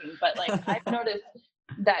you working? But like, I've noticed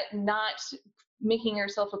that not making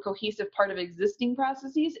yourself a cohesive part of existing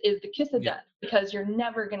processes is the kiss of death, because you're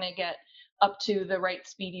never going to get up to the right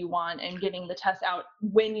speed you want and getting the tests out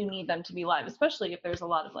when you need them to be live, especially if there's a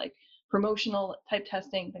lot of like promotional type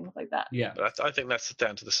testing, things like that. Yeah, but I think that's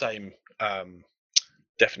down to the same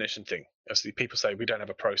definition thing. As the people say, we don't have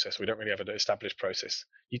a process, we don't really have an established process.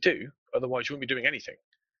 You do, otherwise you wouldn't be doing anything.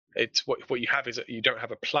 It's what you have is that you don't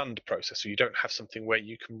have a planned process, or you don't have something where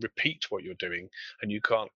you can repeat what you're doing and you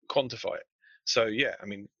can't quantify it. So yeah, I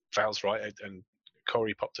mean, Val's right, and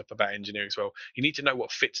Corey popped up about engineering as well. You need to know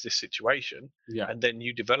what fits this situation, and then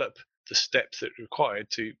you develop the steps that are required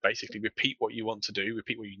to basically repeat what you want to do,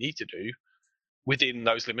 repeat what you need to do within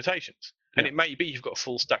those limitations. And it may be you've got a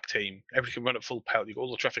full stack team, everything can run at full pelt, you've got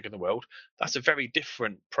all the traffic in the world. That's a very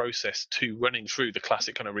different process to running through the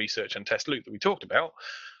classic kind of research and test loop that we talked about.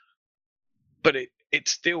 But it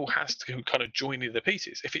still has to kind of join the other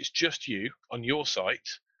pieces. If it's just you on your site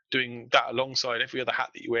doing that alongside every other hat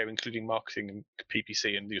that you wear, including marketing and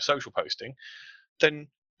PPC and your social posting, then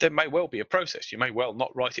there may well be a process. You may well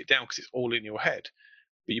not write it down because it's all in your head,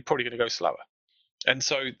 but you're probably going to go slower. And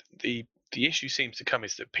so the issue seems to come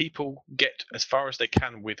is that people get as far as they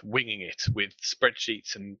can with winging it, with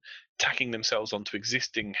spreadsheets and tacking themselves onto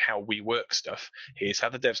existing how we work stuff. Here's how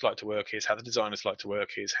the devs like to work, here's how the designers like to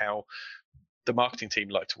work, here's how the marketing team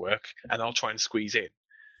like to work, and I'll try and squeeze in.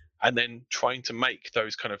 And then trying to make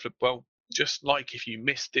those kind of, well, just like if you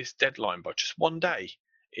miss this deadline by just one day,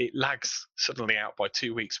 it lags suddenly out by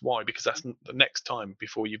 2 weeks. Why? Because that's the next time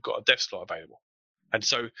before you've got a dev slot available. And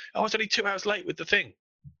so, I was only 2 hours late with the thing.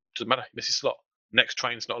 Doesn't matter, you miss your slot. Next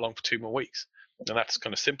train's not along for 2 more weeks. And that's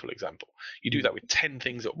kind of simple example. You do that with 10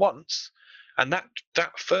 things at once, and that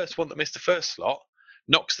first one that missed the first slot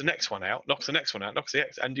knocks the next one out, knocks the next one out, knocks the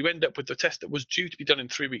next, and you end up with the test that was due to be done in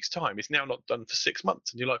 3 weeks' time. It's now not done for 6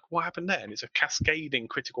 months, and you're like, what happened there? And it's a cascading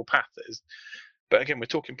critical path that is. But again, we're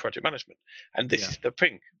talking project management, and this is the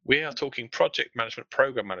thing. We are talking project management,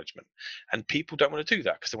 program management, and people don't want to do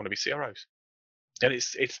that because they want to be CROs. And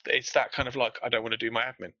it's that kind of like, I don't want to do my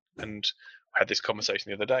admin. And I had this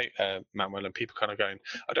conversation the other day, Manuel, and people kind of going,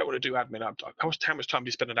 I don't want to do admin. How much time do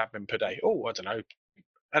you spend on admin per day? Oh, I don't know,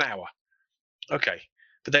 an hour. Okay.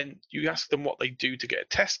 But then you ask them what they do to get a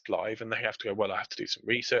test live, and they have to go, well, I have to do some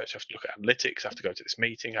research, I have to look at analytics, I have to go to this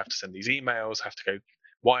meeting, I have to send these emails, I have to go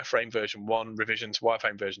wireframe version 1 revisions,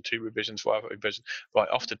 wireframe version 2 revisions, wireframe version, right,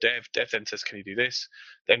 off to dev then says, can you do this?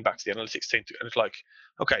 Then back to the analytics team. And it's like,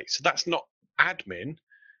 okay, so that's not admin,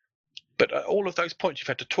 but at all of those points you've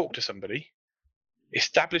had to talk to somebody,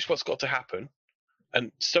 establish what's got to happen,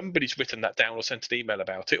 and somebody's written that down or sent an email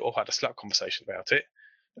about it or had a Slack conversation about it.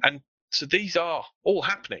 And so these are all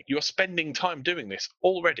happening. You're spending time doing this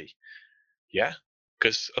already. Yeah?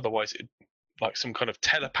 Because otherwise, like some kind of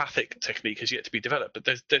telepathic technique has yet to be developed, but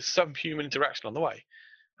there's some human interaction on the way.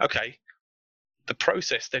 Okay. The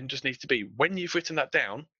process then just needs to be, when you've written that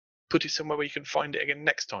down, put it somewhere where you can find it again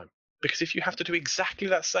next time. Because if you have to do exactly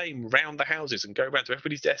that same round the houses and go around to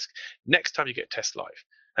everybody's desk next time you get test live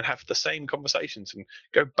and have the same conversations and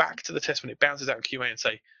go back to the test when it bounces out in QA and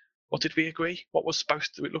say, what did we agree? What was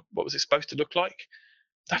it supposed to look like?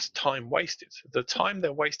 That's time wasted. The time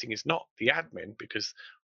they're wasting is not the admin, because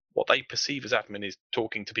what they perceive as admin is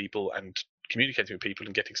talking to people and communicating with people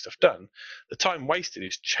and getting stuff done. The time wasted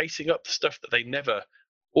is chasing up the stuff that they never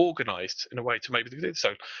organized in a way to maybe do.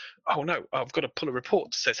 So, oh no, I've got to pull a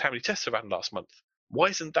report that says how many tests I ran last month. Why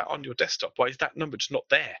isn't that on your desktop? Why is that number just not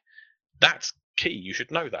there? That's key. You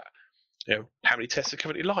should know that. How many tests are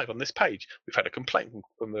currently live on this page? We've had a complaint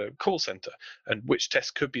from the call center, and which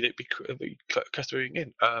tests could be clustering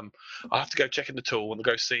in. I'll have to go check in the tool and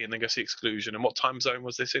go see, and then go see exclusion, and what time zone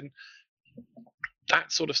was this in?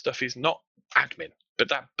 That sort of stuff is not admin, but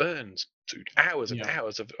that burns through hours and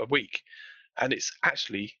hours of a week. And it's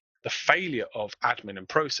actually the failure of admin and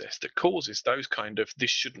process that causes those kind of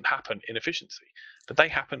this shouldn't happen inefficiency. But they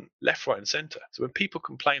happen left, right, and center. So when people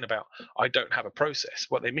complain about, I don't have a process,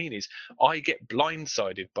 what they mean is, I get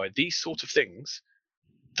blindsided by these sort of things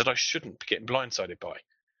that I shouldn't be getting blindsided by.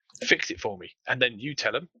 Fix it for me. And then you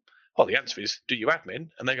tell them, well, the answer is, do you admin?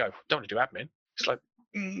 And they go, don't want to do admin. It's like,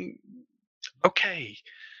 okay.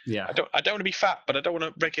 Yeah. I don't want to be fat, but I don't want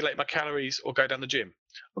to regulate my calories or go down the gym.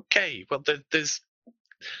 Okay. Well, there's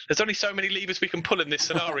only so many levers we can pull in this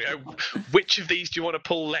scenario. Which of these do you want to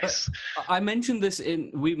pull less? We mentioned this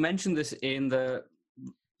in the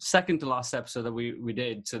second to last episode that we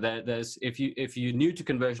did. So there's if you're new to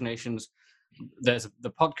Conversionations, there's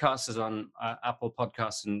the podcast is on Apple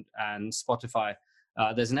Podcasts and Spotify.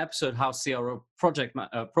 There's an episode how CRO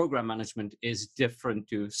program management is different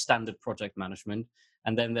to standard project management.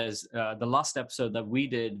 And then there's the last episode that we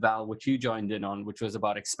did, Val, which you joined in on, which was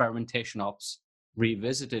about experimentation ops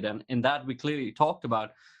revisited. And in that, we clearly talked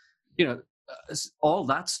about, all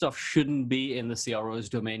that stuff shouldn't be in the CRO's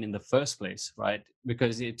domain in the first place, right?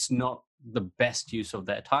 Because it's not the best use of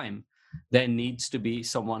their time. There needs to be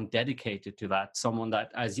someone dedicated to that, someone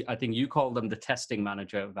that, as I think you call them, the testing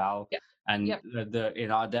manager, Val. Yep. And in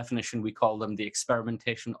our definition, we call them the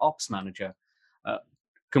experimentation ops manager,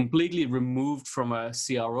 completely removed from a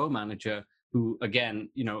CRO manager who, again,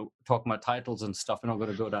 talking about titles and stuff, we're not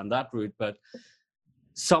going to go down that route, but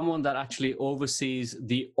someone that actually oversees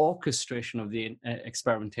the orchestration of the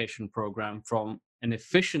experimentation program from an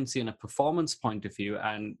efficiency and a performance point of view,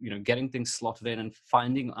 and getting things slotted in and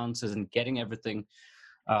finding answers and getting everything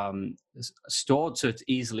stored so it's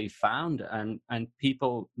easily found, and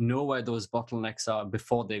people know where those bottlenecks are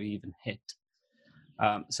before they've even hit.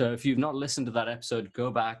 So if you've not listened to that episode,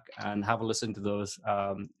 go back and have a listen to those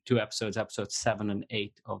two episodes 7 and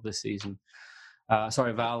 8 of this season.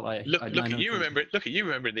 Sorry, Val. Look at you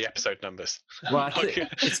remembering the episode numbers. Well,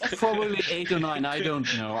 it's probably 8 or 9. I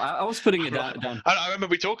don't know. I was putting it down. I remember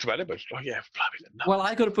we talked about it, but well,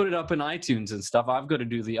 I got to put it up in iTunes and stuff. I've got to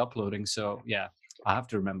do the uploading, so yeah, I have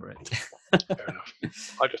to remember it. Fair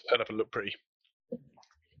enough. I just turn up and look pretty.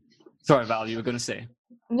 Sorry, Val, you were going to say.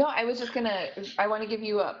 No, I was just I want to give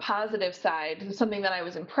you a positive side, something that I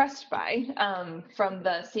was impressed by from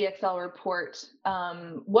the CXL report.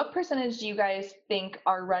 What percentage do you guys think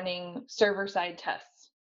are running server-side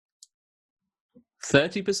tests?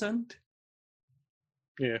 30%?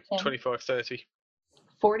 Yeah, 25, 30.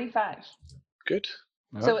 45. Good.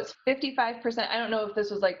 So it's 55%. I don't know if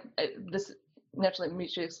this was like this naturally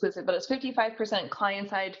mutually exclusive, but it's 55% client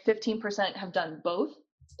side, 15% have done both.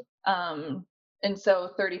 And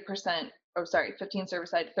so 30%, 15 server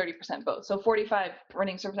side, 30% both. So 45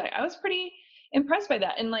 running server side. I was pretty impressed by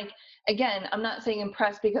that. And like, again, I'm not saying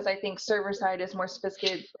impressed because I think server side is more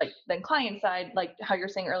sophisticated than client side, like how you're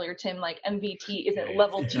saying earlier, Tim, like MVT isn't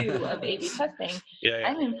level 2 of A/B testing.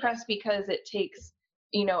 I'm impressed because it takes,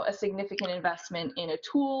 a significant investment in a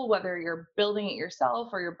tool, whether you're building it yourself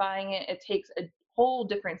or you're buying it. It takes a whole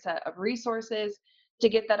different set of resources to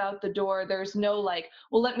get that out the door. There's no like,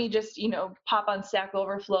 well, let me just, pop on Stack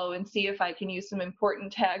Overflow and see if I can use some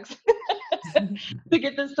important tags to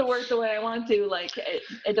get this to work the way I want to. Like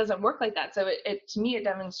it doesn't work like that. So it to me, it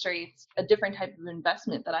demonstrates a different type of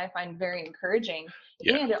investment that I find very encouraging.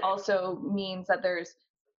 And it also means that there's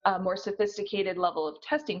a more sophisticated level of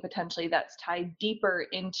testing potentially that's tied deeper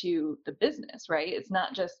into the business, right? It's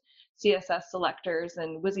not just CSS selectors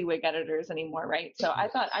and WYSIWYG editors anymore, right? So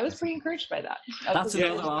I was pretty encouraged by that. That's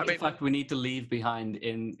another artifact we need to leave behind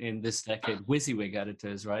in this decade. WYSIWYG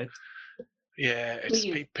editors, right? Yeah, it's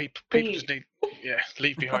people just need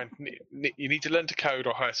leave behind. You need to learn to code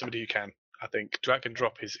or hire somebody who can. I think drag and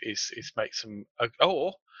drop is make some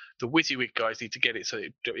or the WYSIWYG guys need to get it so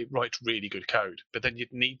it writes really good code. But then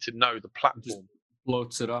you'd need to know the platform.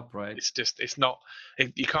 Floats it up, right? It's not.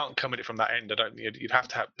 You can't come at it from that end. You'd have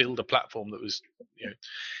to build a platform that was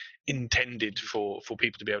intended for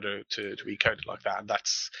people to be able to recode it like that. And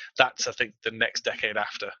that's I think the next decade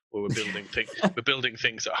after, where we're building things. We're building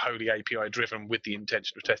things that are wholly API driven with the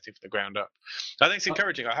intention of testing from the ground up. I think it's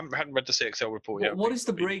encouraging. I hadn't read the CXL report yet. What is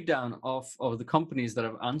the breakdown of the companies that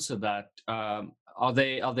have answered that? Are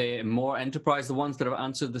they more enterprise, the ones that have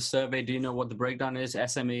answered the survey? Do you know what the breakdown is?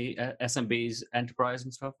 SME, SMBs, enterprise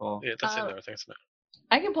and stuff? Or? Yeah, that's in there, I think, isn't it?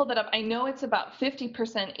 I can pull that up. I know it's about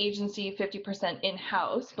 50% agency, 50%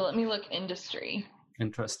 in-house, but let me look industry.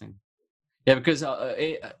 Interesting. Yeah, because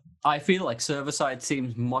I feel like server side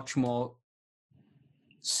seems much more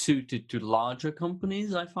suited to larger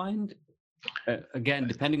companies, I find. Again,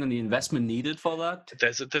 depending on the investment needed for that.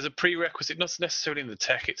 There's a prerequisite, not necessarily in the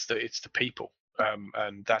tech, it's the people.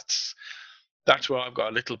 And that's where I've got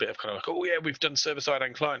a little bit of kind of like, we've done server side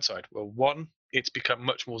and client side. Well, one, it's become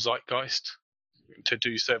much more zeitgeist to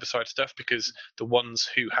do server side stuff because the ones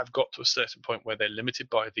who have got to a certain point where they're limited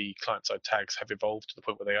by the client side tags have evolved to the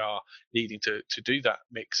point where they are needing to do that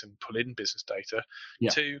mix and pull in business data.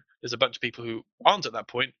 Two, there's a bunch of people who aren't at that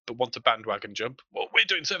point but want to bandwagon jump. Well, we're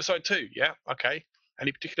doing server side too. Yeah, okay.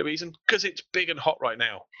 Any particular reason? Because it's big and hot right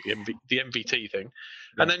now, the MVT thing.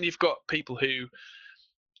 And then you've got people who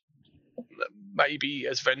maybe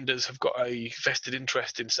as vendors have got a vested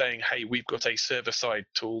interest in saying, hey, we've got a server-side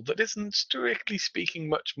tool that isn't strictly speaking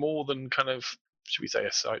much more than kind of, should we say,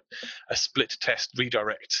 a split test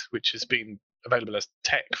redirect, which has been available as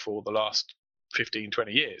tech for the last 15,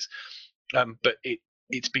 20 years. But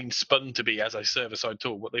it's been spun to be as a server-side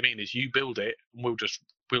tool. What they mean is you build it, and we'll just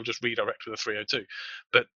redirect with a 302.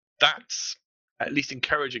 But that's at least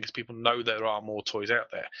encouraging because people know there are more toys out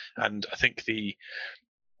there. And I think the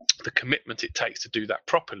commitment it takes to do that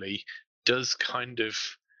properly does kind of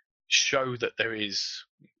show that there is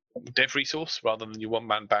dev resource rather than your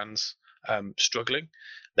one-man bands struggling.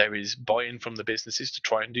 There is buy-in from the businesses to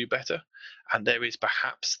try and do better, and there is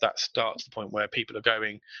perhaps that starts the point where people are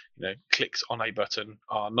going, clicks on a button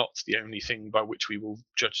are not the only thing by which we will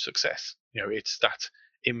judge success. It's that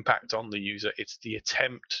impact on the user. It's the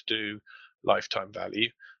attempt to do lifetime value.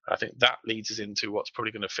 I think that leads us into what's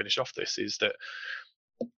probably going to finish off this is that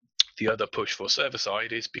the other push for server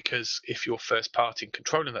side is because if you're first party and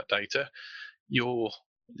controlling that data, you're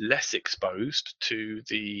less exposed to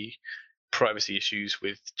the privacy issues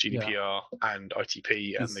with GDPR and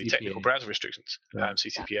ITP and the technical browser restrictions,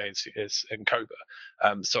 CCPA and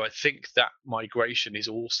COBA. So I think that migration is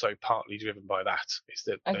also partly driven by that. Is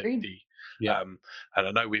that Agreed. And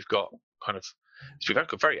I know we've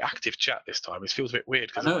had a very active chat this time. It feels a bit weird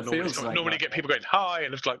because I normally get people going hi,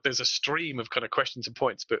 and it's like there's a stream of kind of questions and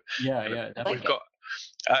points. But we've got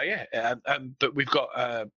but we've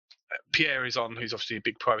got Pierre is on, who's obviously a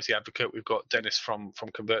big privacy advocate. We've got Dennis from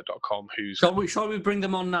Convert.com, who's. Shall we bring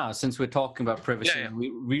them on now since we're talking about privacy? Yeah.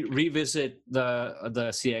 We revisit the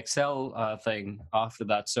CXL thing after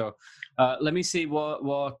that. So let me see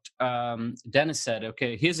what Dennis said.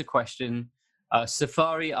 Okay, here's a question.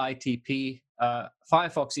 Safari ITP,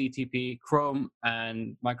 Firefox ETP, Chrome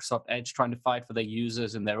and Microsoft Edge trying to fight for their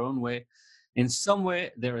users in their own way. In some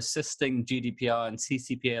way, they're assisting GDPR and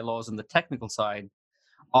CCPA laws on the technical side.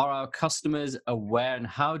 Are our customers aware, and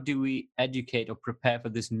how do we educate or prepare for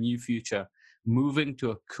this new future, moving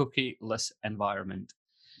to a cookie-less environment?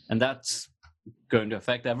 And that's going to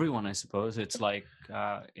affect everyone, I suppose. It's like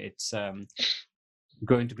it's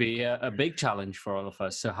going to be a big challenge for all of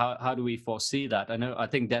us. So how do we foresee that? I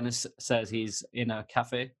think Dennis says he's in a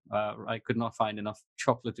cafe. I could not find enough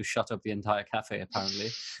chocolate to shut up the entire cafe, apparently.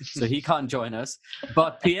 So he can't join us,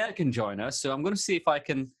 but Pierre can join us. So I'm going to see if I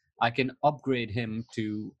can upgrade him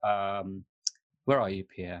to where are you,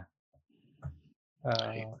 Pierre?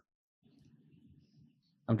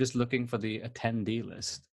 I'm just looking for the attendee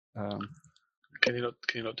list. Can you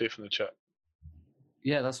not do it from the chat?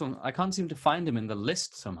 Yeah, that's one. I can't seem to find him in the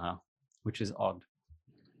list somehow, which is odd.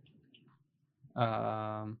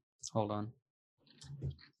 Hold on.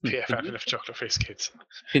 Pierre found enough chocolate for his kids.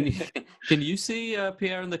 Can you see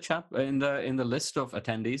Pierre in the chat in the list of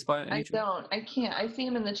attendees by any chance? I can't. I see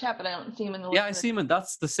him in the chat, but I don't see him in the list. Yeah, I see him, and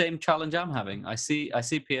that's the same challenge I'm having. I see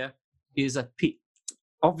Pierre. He's at P.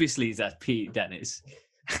 Obviously, he's at P, Dennis.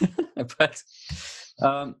 But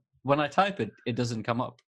when I type it, it doesn't come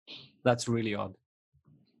up. That's really odd.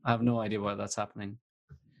 I have no idea why that's happening.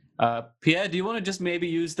 Pierre, do you want to just maybe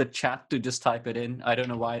use the chat to just type it in? I don't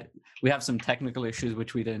know why. We have some technical issues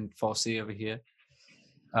which we didn't foresee over here,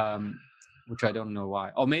 which I don't know why.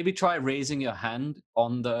 Or maybe try raising your hand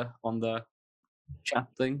on the chat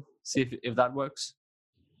thing. See if that works.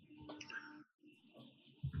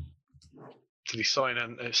 Did he sign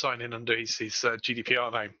in under his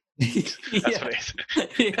GDPR name? Yeah.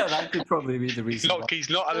 Yeah, that could probably be the reason. He's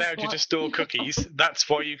not allowed you to store cookies. That's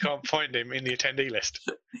why you can't find him in the attendee list.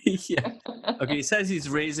 Yeah. Okay, he says he's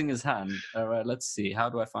raising his hand. All right, let's see. How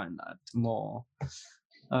do I find that? More.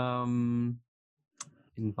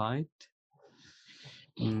 Invite?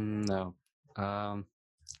 No.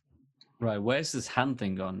 Right, where's this hand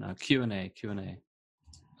thing gone now? Q&A.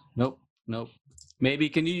 Nope. Maybe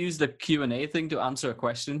can you use the Q&A thing to answer a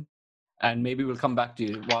question? And maybe we'll come back to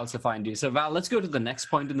you whilst I find you. So Val, let's go to the next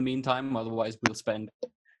point in the meantime. Otherwise, we'll spend,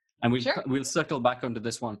 and we'll circle back onto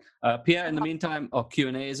this one. Pierre, in the meantime,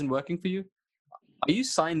 Q&A isn't working for you. Are you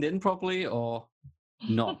signed in properly or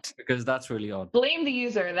not? Because that's really odd. Blame the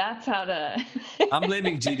user. That's how to. I'm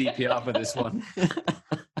blaming GDPR for this one.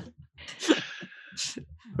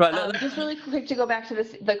 Right. Just really quick to go back to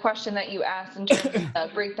the question that you asked in terms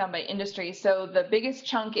of breakdown by industry. So the biggest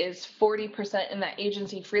chunk is 40% in that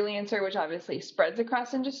agency freelancer, which obviously spreads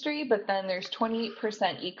across industry, but then there's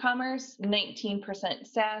 28% e-commerce, 19%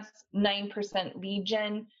 SaaS, 9% lead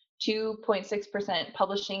gen, 2.6%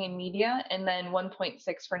 publishing and media, and then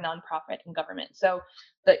 1.6% for nonprofit and government. So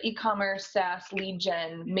the e-commerce, SaaS, lead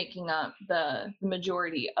gen making up the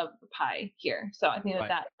majority of the pie here. So I think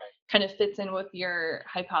that kind of fits in with your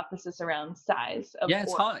hypothesis around size.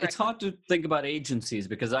 It's hard to think about agencies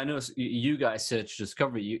because I know you guys search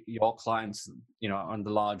discovery, your clients, on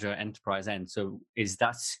the larger enterprise end. So is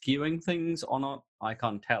that skewing things or not? I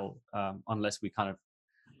can't tell unless we kind of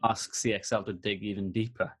ask CXL to dig even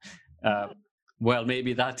deeper. Well,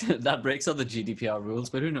 maybe that breaks other GDPR rules,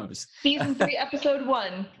 but who knows? Season 3, episode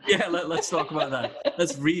 1. Yeah, let's talk about that.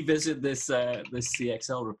 Let's revisit this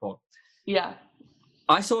CXL report. Yeah.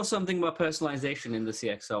 I saw something about personalization in the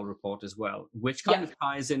CXL report as well, which kind of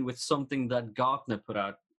ties in with something that Gartner put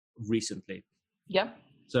out recently. Yep.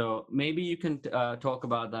 So maybe you can talk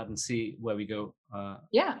about that and see where we go.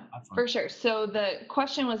 Yeah, for sure. So the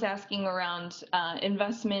question was asking around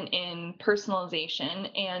investment in personalization,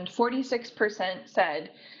 and 46%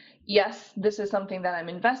 said, yes, this is something that I'm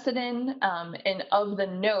invested in. And of the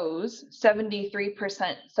no's,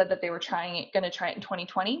 73% said that they were going to try it in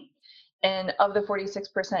 2020. And of the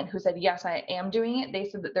 46% who said, yes, I am doing it, they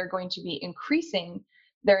said that they're going to be increasing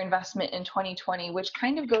their investment in 2020, which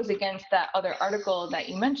kind of goes against that other article that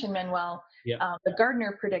you mentioned, Manuel, the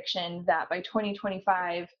Gartner prediction that by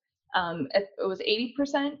 2025, it was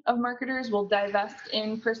 80% of marketers will divest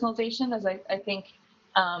in personalization, as I think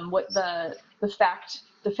what the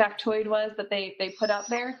factoid was that they put out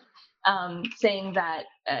there, saying that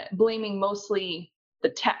blaming mostly the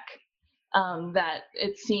tech, that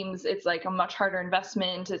it seems it's like a much harder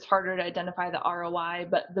investment, it's harder to identify the ROI,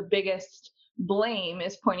 but the biggest blame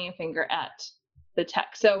is pointing a finger at the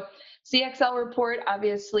tech. So CXL report,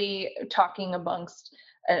 obviously talking amongst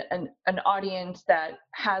an audience that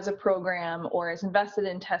has a program or is invested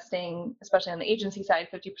in testing, especially on the agency side,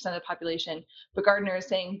 50% of the population. But Gartner is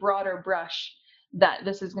saying broader brush that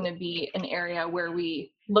this is going to be an area where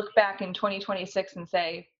we look back in 2026 and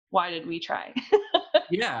say, why did we try?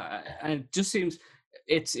 Yeah, and it just seems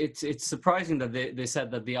it's surprising that they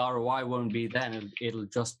said that the ROI won't be then; it'll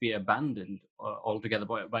just be abandoned altogether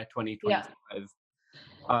by 2025.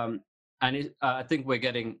 Yeah. And I think we're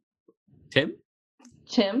getting Tim.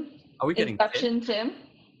 Are we getting Inception Tim?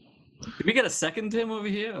 Did we get a second Tim over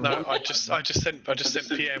here? No, I just sent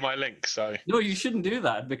Pierre my link. So no, you shouldn't do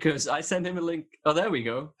that because I sent him a link. Oh, there we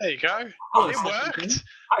go. There you go. Oh, It worked.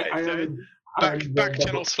 I'm Back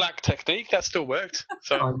channel Slack technique, that still worked.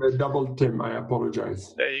 So I'm a double Tim. I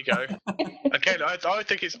apologize. there you go. Again, I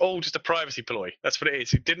think it's all just a privacy ploy. That's what it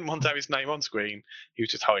is. He didn't want to have his name on screen. He was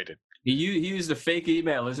just hiding. He used a fake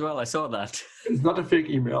email as well. I saw that. It's not a fake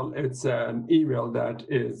email. It's an email that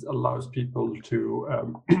allows people to.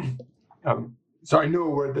 So I know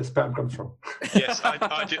where the spam comes from. Yes,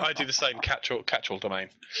 I do the same catch-all domain.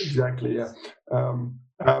 Exactly. Yeah.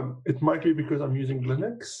 It might be because I'm using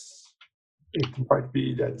Linux. It might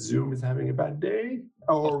be that Zoom is having a bad day,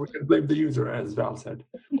 or we can blame the user, as Val said.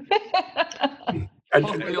 And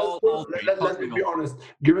let's be honest,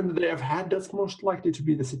 given the day I've had, that's most likely to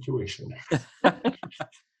be the situation.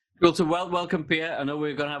 Cool. So welcome, Pierre. I know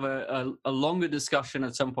we're going to have a longer discussion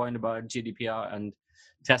at some point about GDPR and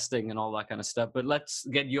testing and all that kind of stuff. But let's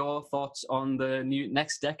get your thoughts on the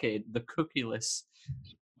next decade, the cookieless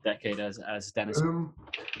decade, as Dennis.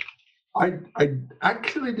 I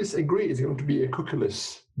actually disagree. It's going to be a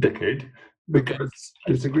cookieless decade because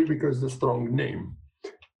I disagree because it's a strong name.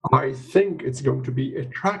 I think it's going to be a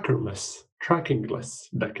trackingless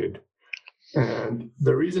decade. And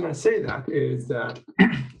the reason I say that is that,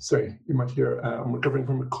 sorry, you might hear I'm recovering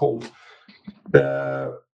from a cold.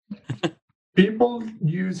 People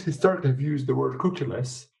historically have used the word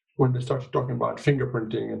cookieless when they started talking about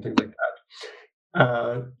fingerprinting and things like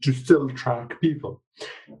that to still track people.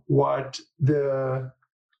 What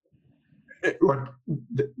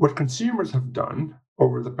consumers have done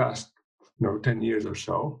over the past 10 years or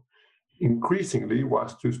so, increasingly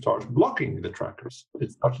was to start blocking the trackers.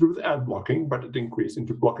 It started with ad blocking, but it increased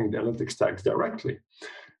into blocking the analytics tags directly.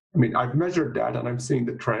 I mean, I've measured that and I'm seeing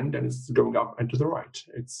the trend and it's going up and to the right.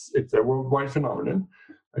 It's a worldwide phenomenon.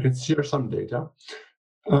 I can share some data.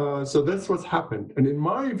 So that's what's happened. And in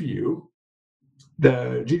my view,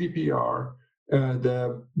 the GDPR,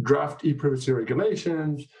 the draft e-privacy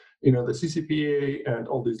regulations, the CCPA and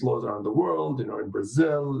all these laws around the world, in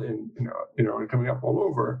Brazil, and coming up all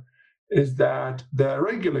over, is that the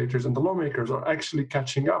regulators and the lawmakers are actually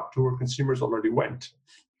catching up to where consumers already went.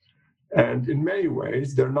 And in many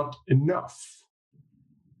ways, they're not enough.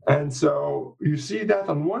 And so you see that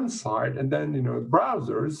on one side, and then,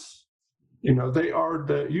 browsers, they are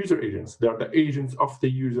the user agents. They are the agents of the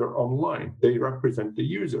user online. They represent the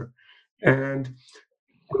user. And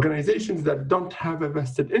organizations that don't have a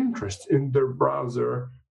vested interest in their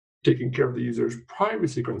browser taking care of the user's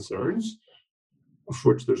privacy concerns, of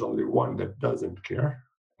which there's only one that doesn't care,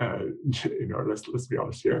 let's be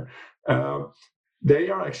honest here, they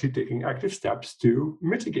are actually taking active steps to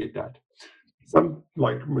mitigate that. Some,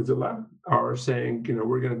 like Mozilla, are saying,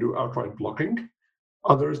 we're going to do outright blocking.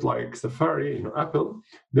 Others, like Safari, Apple,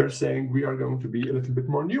 they're saying we are going to be a little bit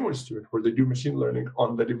more nuanced to it, where they do machine learning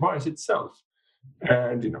on the device itself.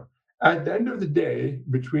 And, at the end of the day,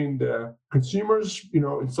 between the consumers,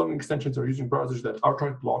 installing extensions or using browsers that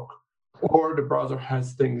outright block, or the browser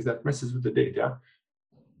has things that messes with the data,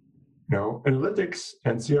 analytics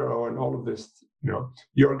and CRO and all of this,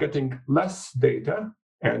 you're getting less data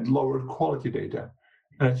and lower quality data.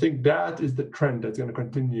 And I think that is the trend that's going to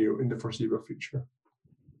continue in the foreseeable future.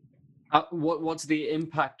 What's the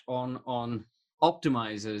impact on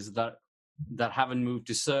optimizers that haven't moved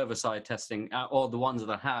to server-side testing, or the ones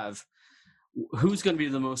that have? Who's going to be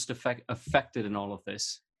the most affected in all of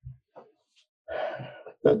this?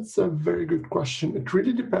 That's a very good question. It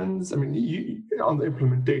really depends. I mean, on the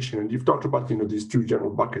implementation, and you've talked about these two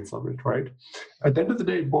general buckets of it, right? At the end of the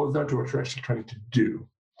day, it boils down to what you're actually trying to do.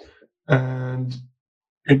 And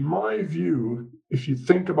in my view, if you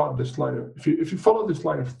think about this if you follow this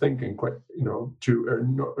line of thinking, quite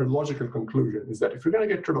to a logical conclusion, is that if you're going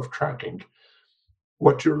to get rid of tracking,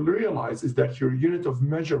 what you'll realize is that your unit of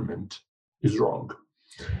measurement is wrong.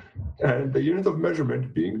 And the unit of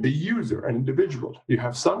measurement being the user, an individual. You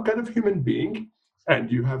have some kind of human being,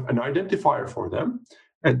 and you have an identifier for them,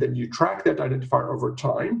 and then you track that identifier over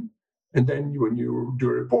time, and then when you do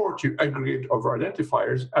a report, you aggregate over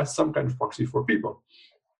identifiers as some kind of proxy for people.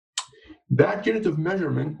 That unit of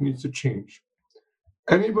measurement needs to change.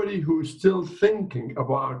 Anybody who is still thinking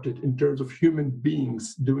about it in terms of human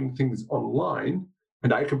beings doing things online,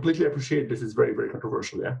 and I completely appreciate this is very, very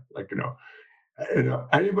controversial, yeah?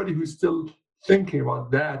 Anybody who's still thinking about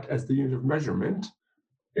that as the unit of measurement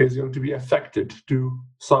is going to be affected to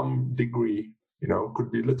some degree.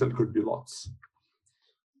 Could be little, could be lots.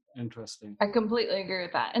 Interesting. I completely agree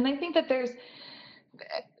with that. And I think that there's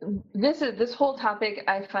this whole topic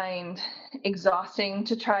I find exhausting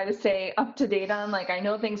to try to stay up to date on. Like, I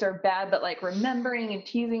know things are bad, but like remembering and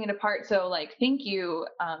teasing it apart. So like, thank you,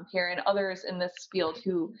 Pierre, and others in this field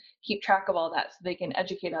who keep track of all that so they can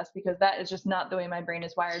educate us, because that is just not the way my brain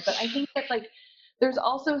is wired. But I think that like there's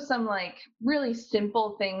also some like really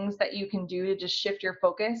simple things that you can do to just shift your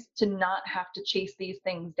focus to not have to chase these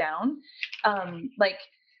things down.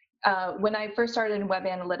 When I first started in web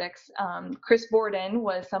analytics, Chris Borden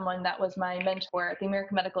was someone that was my mentor at the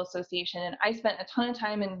American Medical Association. And I spent a ton of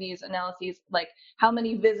time in these analyses, like how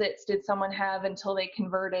many visits did someone have until they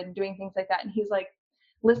converted, and doing things like that. And he's like,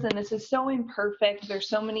 listen, this is so imperfect. There's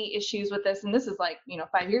so many issues with this. And this is like,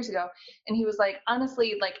 5 years ago. And he was like,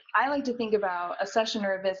 honestly, like I like to think about a session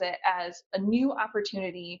or a visit as a new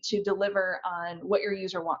opportunity to deliver on what your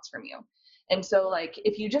user wants from you. And so like,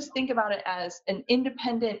 if you just think about it as an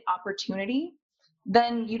independent opportunity,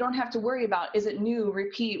 then you don't have to worry about, is it new,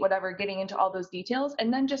 repeat, whatever, getting into all those details,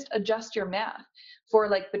 and then just adjust your math for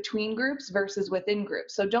like between groups versus within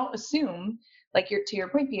groups. So don't assume, like to your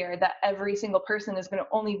point, Pierre, that every single person is going to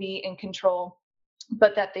only be in control,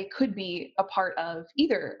 but that they could be a part of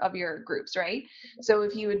either of your groups, right? So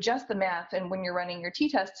if you adjust the math and when you're running your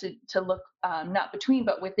t-test to look not between,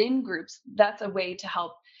 but within groups, that's a way to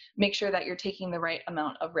help make sure that you're taking the right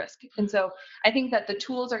amount of risk. And so I think that the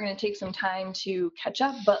tools are going to take some time to catch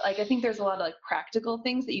up, but like I think there's a lot of like practical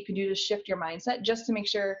things that you can do to shift your mindset just to make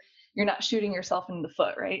sure you're not shooting yourself in the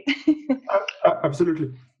foot, right?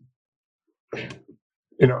 Absolutely.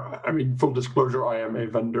 Full disclosure, I am a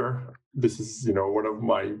vendor. This is, one of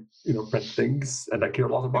my, pet things, and I care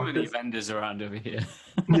a lot about Too many vendors around over here.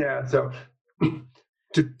 Yeah. So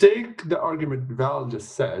to take the argument Val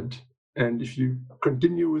just said, and if you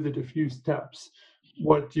continue with it a few steps,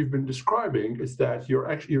 what you've been describing is that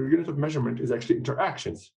your unit of measurement is actually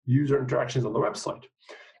interactions, user interactions on the website.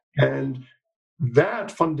 And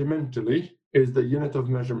that fundamentally is the unit of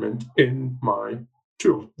measurement in my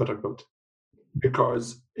tool that I built.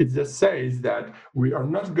 Because it just says that we are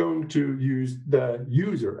not going to use the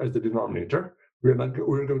user as the denominator. We're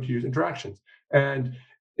going to use interactions. And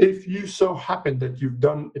if you so happen that you've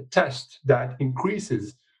done a test that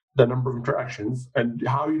increases the number of interactions, and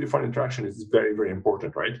how you define interaction is very, very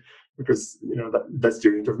important, right? Because that's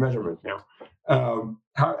your unit of measurement now.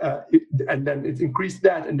 And then it's increased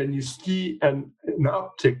that, and then you see an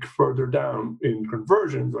uptick further down in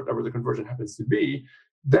conversions, whatever the conversion happens to be,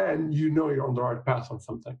 then you're on the right path on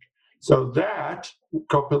something. So that,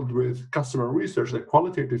 coupled with customer research, the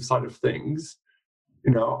qualitative side of things,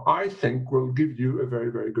 I think will give you a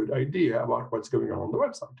very, very good idea about what's going on the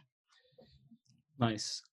website.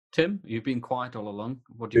 Nice. Tim, you've been quiet all along.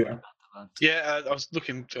 What do you want to add to that? Yeah,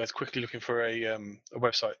 I was quickly looking for a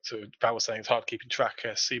website. Val was saying it's hard keeping track.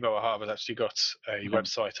 SEMO at Harvard actually got a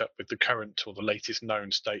website up with the current or the latest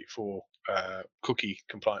known state for cookie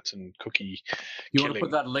compliance and cookie You killing. want to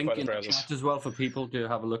put that link in the the chat as well for people to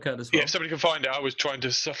have a look at as well? Yeah, if somebody can find it. I was trying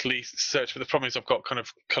to subtly search, but the problem is I've got kind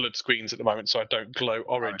of coloured screens at the moment, so I don't glow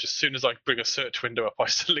orange. Right. As soon as I bring a search window up, I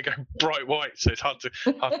suddenly go bright white, so it's hard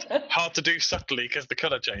to do subtly because the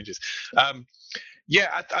colour changes.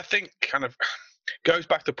 I think kind of goes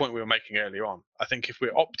back to the point we were making earlier on. I think if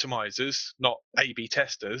we're optimizers, not A/B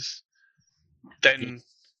testers, then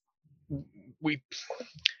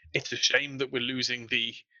it's a shame that we're losing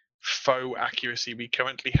the faux accuracy we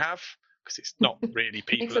currently have, because it's not really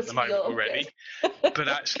people at the moment already. But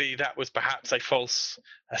actually, that was perhaps a false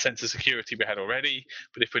sense of security we had already.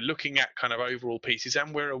 But if we're looking at kind of overall pieces,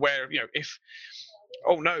 and we're aware,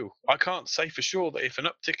 I can't say for sure that if an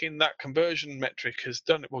uptick in that conversion metric has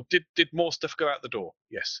done it, well, did more stuff go out the door?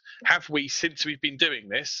 Yes. Have we, since we've been doing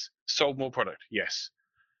this, sold more product? Yes.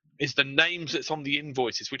 Is the names that's on the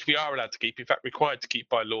invoices, which we are allowed to keep, in fact required to keep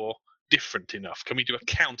by law, different enough? Can we do a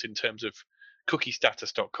count in terms of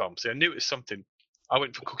cookieStatus.com? So I knew it was something. I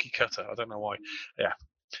went for Cookie Cutter. I don't know why. Yeah,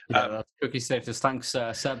 that's Cookie Status. Thanks,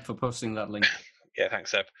 Seb, for posting that link. Yeah,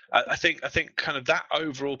 thanks, Seb. I think kind of that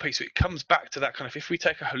overall piece, it comes back to that kind of, if we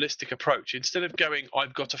take a holistic approach, instead of going,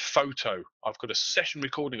 I've got a photo, I've got a session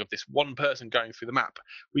recording of this one person going through the map,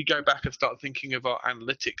 we go back and start thinking of our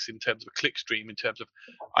analytics in terms of a clickstream, in terms of,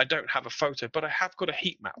 I don't have a photo, but I have got a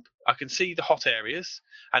heat map. I can see the hot areas,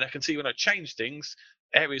 and I can see when I change things,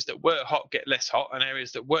 areas that were hot get less hot, and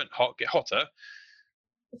areas that weren't hot get hotter.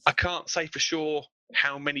 I can't say for sure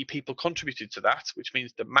how many people contributed to that, which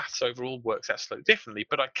means the maths overall works out slightly differently,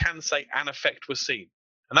 but I can say an effect was seen.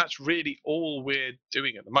 And that's really all we're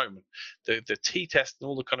doing at the moment. The t-test and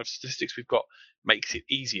all the kind of statistics we've got makes it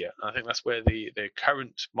easier. And I think that's where the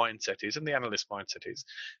current mindset is and the analyst mindset is.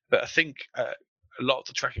 But I think a lot of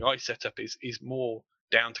the tracking I set up is more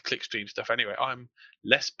down to clickstream stuff anyway. I'm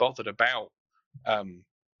less bothered about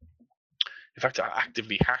in fact, I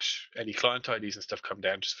actively hash any client IDs and stuff come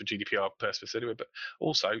down just for GDPR purposes anyway, but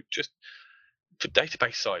also just for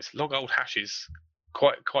database size. Long old hashes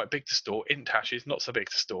quite big to store. Int hashes not so big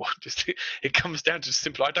to store. Just it comes down to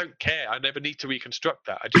simple. I don't care. I never need to reconstruct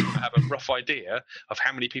that. I just want to have a rough idea of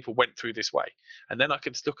how many people went through this way, and then I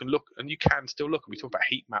can look, and you can still look. And we talk about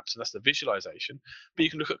heat maps, and that's the visualization. But you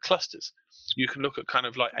can look at clusters. You can look at kind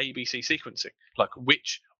of like ABC sequencing, like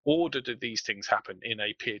which order did these things happen in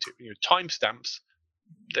a peer-to-peer. Timestamps,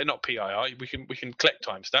 they're not PII. We can collect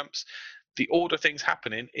timestamps. The order things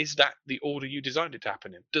happen in, is that the order you designed it to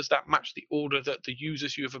happen in? Does that match the order that the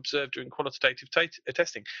users you have observed during qualitative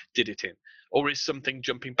testing did it in? Or is something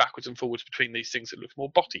jumping backwards and forwards between these things that looks more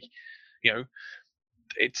botty?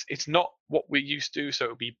 It's not what we're used to, so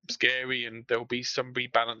it'll be scary and there'll be some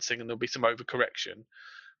rebalancing and there'll be some overcorrection.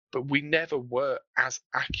 But we never were as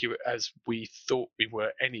accurate as we thought we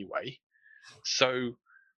were anyway. So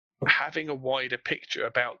having a wider picture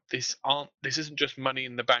about this isn't just money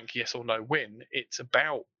in the bank, yes or no win. It's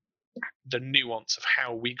about the nuance of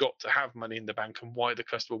how we got to have money in the bank and why the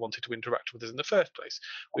customer wanted to interact with us in the first place,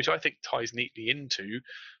 which I think ties neatly into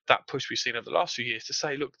that push we've seen over the last few years to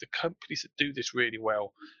say, look, the companies that do this really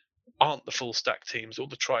well aren't the full stack teams or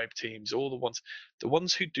the tribe teams or the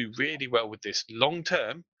ones who do really well with this long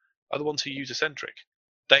term are the ones who user centric.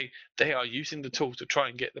 They are using the tool to try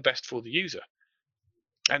and get the best for the user.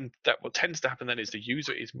 And that what tends to happen then is the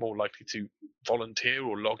user is more likely to volunteer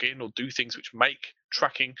or log in or do things which make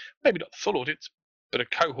tracking, maybe not the full audience, but a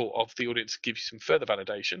cohort of the audience gives you some further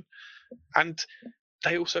validation. And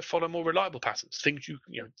they also follow more reliable patterns. Things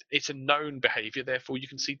it's a known behavior, therefore you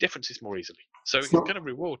can see differences more easily. So it's going to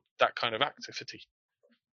reward that kind of activity.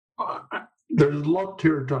 There's a lot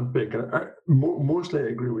here to unpick. Mostly I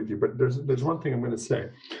agree with you, but there's one thing I'm going to say,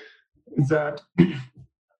 is that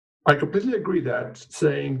I completely agree that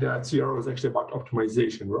saying that CRO is actually about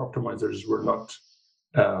optimization, where optimizers were not,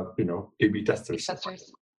 A/B testers.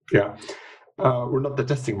 Yeah, we're not the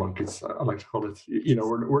testing monkeys, I like to call it.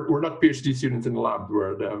 We're not PhD students in the lab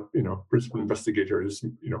where the principal investigator is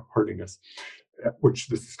hurting us, which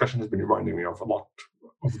this discussion has been reminding me of a lot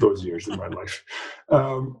of those years in my life.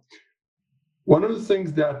 One of the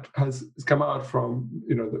things that has come out from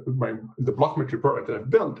the Blockmetry product that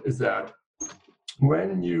I've built is that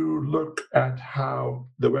when you look at how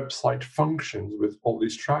the website functions with all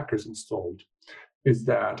these trackers installed, is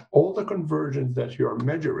that all the conversions that you are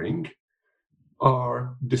measuring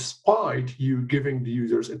are despite you giving the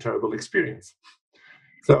users a terrible experience.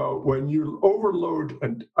 So when you overload,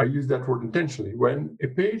 and I use that word intentionally, when a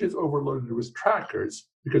page is overloaded with trackers,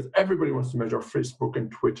 because everybody wants to measure Facebook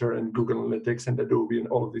and Twitter and Google Analytics and Adobe and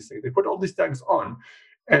all of these things, they put all these tags on,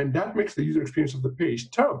 and that makes the user experience of the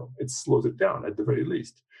page terrible. It slows it down at the very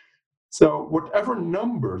least. So whatever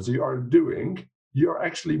numbers you are doing, you are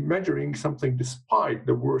actually measuring something despite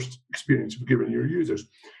the worst experience you've given your users.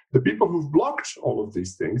 The people who've blocked all of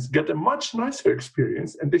these things get a much nicer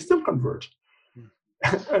experience, and they still convert.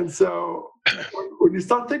 And so when you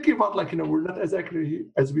start thinking about we're not as accurate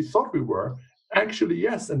as we thought we were, actually,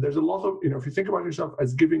 yes. And there's a lot of, if you think about yourself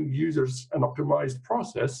as giving users an optimized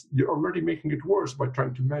process, you're already making it worse by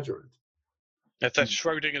trying to measure it. That's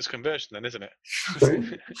Schrodinger's conversion then, isn't it?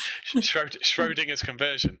 Schrodinger's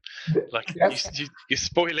conversion. Yes. You're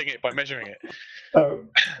spoiling it by measuring it.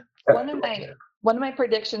 One of my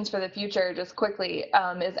predictions for the future, just quickly,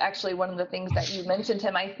 is actually one of the things that you mentioned,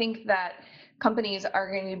 Tim. I think that companies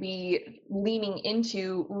are going to be leaning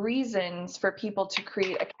into reasons for people to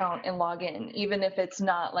create an account and log in, even if it's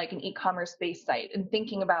not like an e-commerce based site, and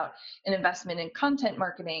thinking about an investment in content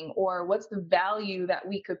marketing, or what's the value that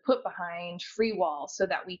we could put behind FreeWall so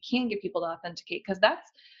that we can get people to authenticate, because that's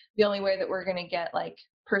the only way that we're going to get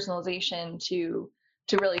personalization to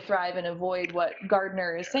really thrive and avoid what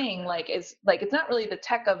Gardner is saying. It's not really the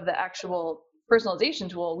tech of the actual personalization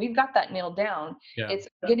tool. We've got that nailed down. Yeah. It's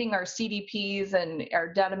getting our CDPs and our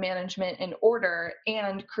data management in order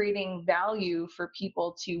and creating value for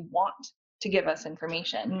people to want to give us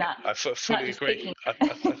information. I fully agree. I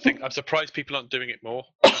think I'm surprised people aren't doing it more.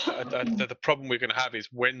 The problem we're going to have is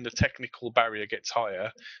when the technical barrier gets higher,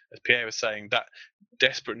 as Pierre was saying, that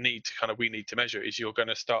desperate need to we need to measure is you're going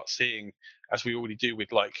to start seeing, as we already do with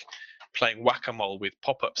playing whack-a-mole with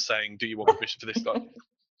pop-ups saying, do you want permission for this?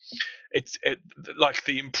 like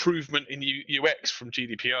the improvement in UX from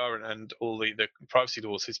GDPR and all the privacy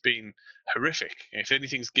laws has been horrific. If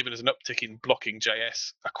anything's given us an uptick in blocking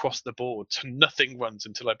JS across the board, so nothing runs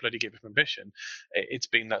until I bloody give it permission, it's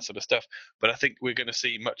been that sort of stuff. But I think we're going to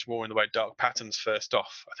see much more in the way of dark patterns first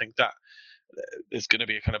off. I think that there's going to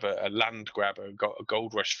be a kind of a land grab, a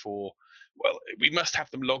gold rush for, well, we must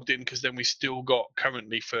have them logged in because then we still got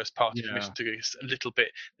currently first party permission to a little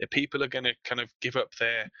bit. The people are going to kind of give up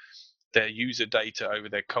their user data over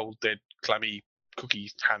their cold, dead, clammy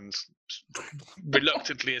cookie hands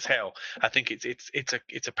reluctantly as hell. I think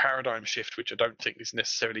it's a paradigm shift which I don't think is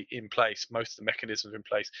necessarily in place. Most of the mechanisms are in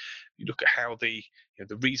place. You look at how the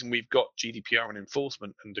reason we've got GDPR and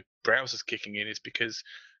enforcement and the browsers kicking in is because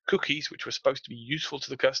cookies, which were supposed to be useful to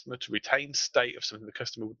the customer to retain state of something the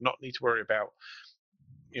customer would not need to worry about,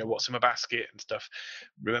 what's in my basket and stuff,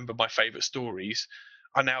 remember my favorite stories,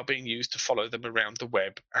 are now being used to follow them around the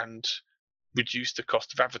web and reduce the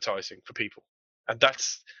cost of advertising for people. And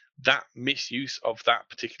that misuse of that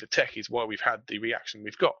particular tech is why we've had the reaction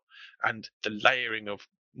we've got, and the layering of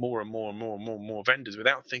more and more and more and more and more vendors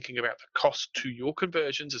without thinking about the cost to your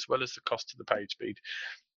conversions as well as the cost to the page speed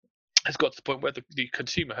has got to the point where the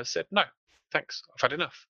consumer has said, no, thanks, I've had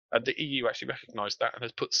enough. And the EU actually recognised that and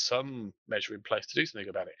has put some measure in place to do something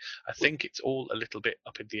about it. I think it's all a little bit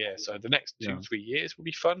up in the air. So the next 2-3 years will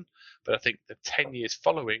be fun, but I think the 10 years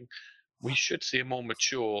following, we should see a more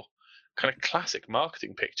mature kind of classic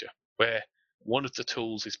marketing picture where one of the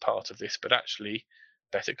tools is part of this, but actually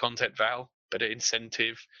better content val, better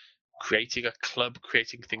incentive, creating a club,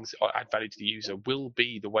 creating things that add value to the user will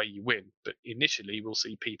be the way you win. But initially, we'll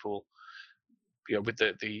see people, with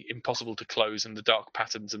the impossible to close and the dark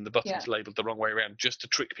patterns and the buttons labeled the wrong way around, just to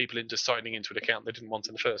trick people into signing into an account they didn't want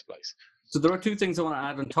in the first place. So there are two things I want to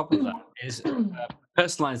add on top of that. Is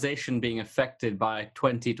personalization being affected by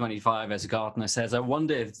 2025, as Gartner says. I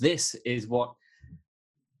wonder if this is what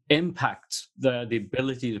impacts the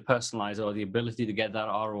ability to personalize or the ability to get that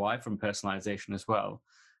ROI from personalization as well.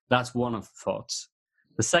 That's one of the thoughts.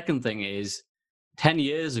 The second thing is 10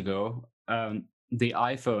 years ago, the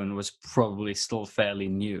iPhone was probably still fairly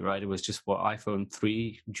new, right? It was just iPhone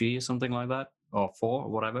 3G or something like that, or 4 or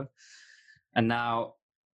whatever. And now,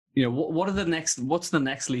 what's the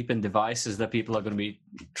next leap in devices that people are going to be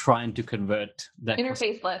trying to convert?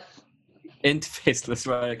 Interfaceless. Interfaceless,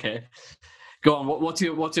 right? Okay. Go on. What's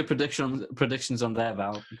your predictions on there,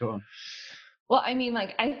 Val? Go on. Well, I mean,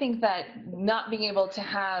 I think that not being able to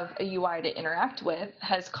have a UI to interact with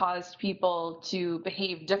has caused people to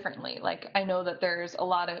behave differently. I know that there's a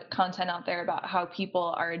lot of content out there about how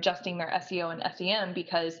people are adjusting their SEO and SEM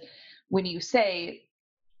because when you say,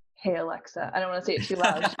 "Hey, Alexa," I don't want to say it too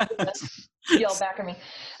loud. Yell back at me.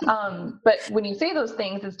 But when you say those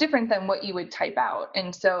things, it's different than what you would type out.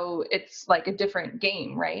 And so it's like a different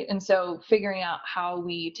game, right? And so figuring out how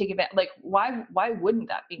we take advantage, why wouldn't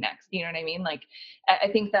that be next? You know what I mean? I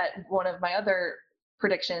think that one of my other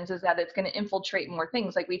predictions is that it's going to infiltrate more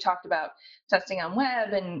things. Like we talked about testing on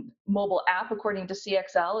web and mobile app, according to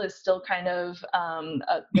CXL, is still kind of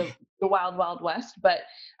the wild, wild west. But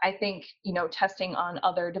I think, testing on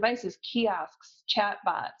other devices, kiosks,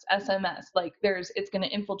 chatbots, SMS, it's going to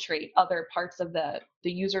infiltrate other parts of the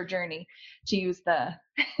user journey, to use the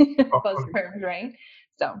buzzword, right?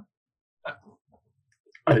 So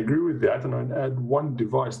I agree with that. And I'd add one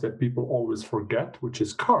device that people always forget, which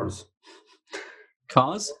is cars.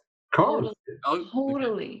 Cars?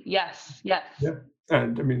 Totally. Yes. Yeah.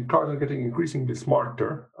 And I mean, cars are getting increasingly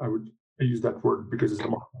smarter. I use that word because it's a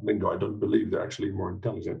marketing lingo. I don't believe they're actually more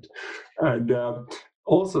intelligent. And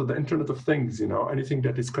also the Internet of Things, anything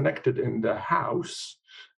that is connected in the house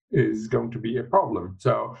is going to be a problem.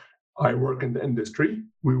 So I work in the industry.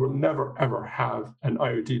 We will never, ever have an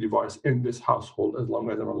IoT device in this household as long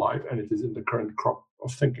as I'm alive, and it is in the current crop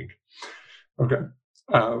of thinking. Okay.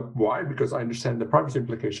 Why? Because I understand the privacy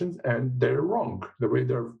implications, and they're wrong. The way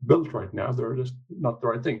they're built right now, they're just not the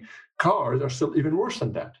right thing. Cars are still even worse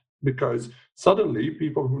than that, because suddenly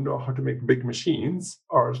people who know how to make big machines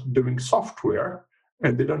are doing software,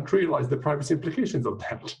 and they don't realize the privacy implications of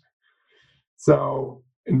that. So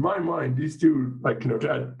in my mind, these two,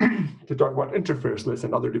 to talk about interfaceless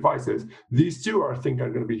and other devices, these two I think are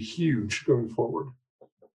going to be huge going forward.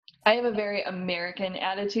 I have a very American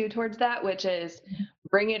attitude towards that, which is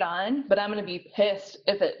bring it on, but I'm going to be pissed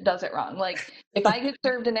if it does it wrong. If I get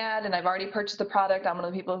served an ad and I've already purchased the product, I'm one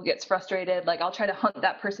of the people who gets frustrated. I'll try to hunt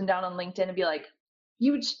that person down on LinkedIn and be like,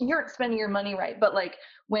 you aren't spending your money right. But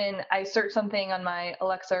when I search something on my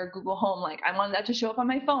Alexa or Google Home, I want that to show up on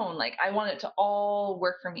my phone. I want it to all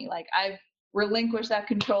work for me. I've relinquish that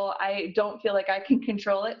control. I don't feel like I can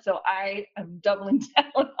control it, so I am doubling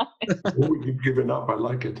down on it. You've given up. I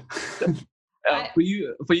like it. For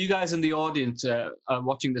you guys in the audience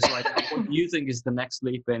watching this right now, what do you think is the next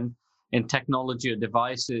leap in technology or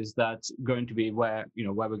devices that's going to be where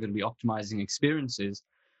we're going to be optimizing experiences?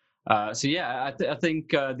 I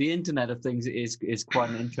think the Internet of Things is quite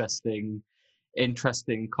an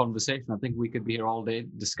interesting conversation. I think we could be here all day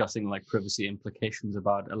discussing like privacy implications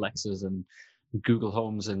about Alexas and Google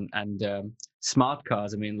Homes and smart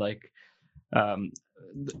cars. I mean, like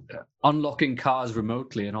unlocking cars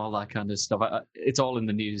remotely and all that kind of stuff. It's all in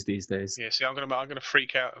the news these days. Yeah, see, I'm gonna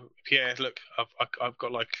freak out. Yeah, look, I've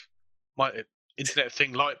got like my Internet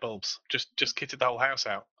thing light bulbs. Just kitted the whole house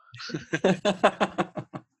out.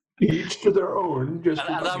 Each to their own.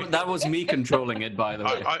 That was me controlling it, by the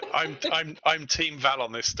way. I'm Team Val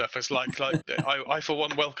on this stuff. It's like I for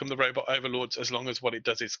one welcome the robot overlords as long as what it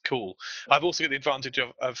does is cool. I've also got the advantage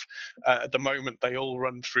of at the moment they all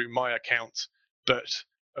run through my account, but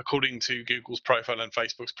according to Google's profile and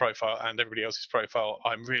Facebook's profile and everybody else's profile,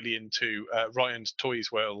 I'm really into Ryan's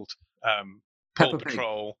Toys World, Paw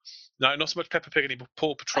Patrol. No, not so much Peppa Pig anymore.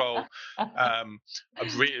 Paw Patrol. I'm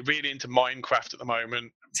really into Minecraft at the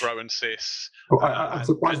moment, bro and sis. I'm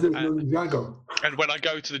surprised there's no Ninjago. And when I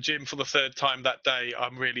go to the gym for the third time that day,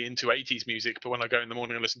 I'm really into 80s music. But when I go in the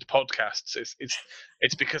morning and listen to podcasts,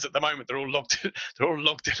 it's because at the moment they're all logged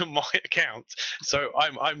in on my account. So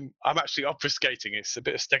I'm actually obfuscating. It's a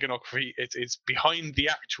bit of steganography. It's behind the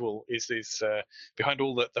actual behind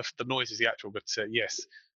all the noise is the actual. But yes.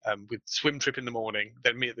 With swim trip in the morning,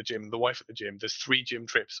 then me at the gym, the wife at the gym. There's 3 gym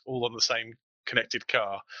trips all on the same connected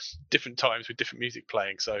car, different times with different music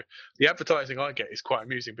playing. So the advertising I get is quite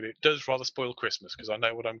amusing, but it does rather spoil Christmas because I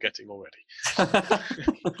know what I'm getting already.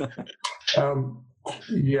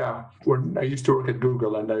 Yeah, when I used to work at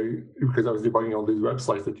Google, and because I was debugging all these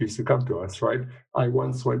websites that used to come to us, right? I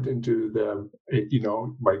once went into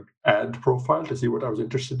my ad profile to see what I was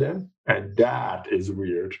interested in, and that is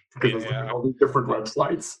weird because I was looking at all these different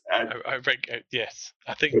websites. And yes,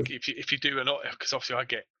 I think if you do a lot, because obviously I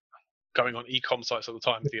get going on e-com sites all the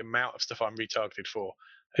time, the amount of stuff I'm retargeted for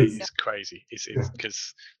is crazy. It's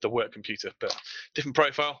because the work computer, but different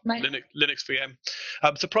profile, Linux VM.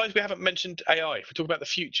 I'm surprised we haven't mentioned AI. If we talk about the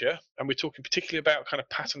future, and we're talking particularly about kind of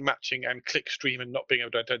pattern matching and clickstream and not being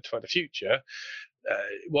able to identify the future,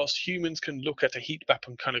 whilst humans can look at a heat map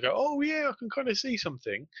and kind of go, oh yeah, I can kind of see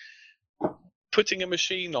something, putting a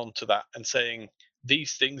machine onto that and saying,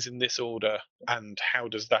 these things in this order, and how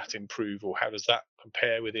does that improve or how does that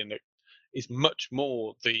compare within it, is much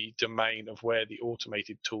more the domain of where the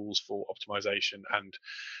automated tools for optimization and,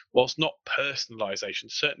 whilst not personalization,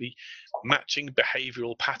 certainly matching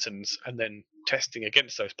behavioral patterns and then testing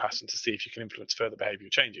against those patterns to see if you can influence further behavioral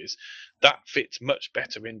changes, that fits much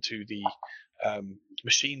better into the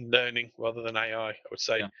machine learning rather than AI, I would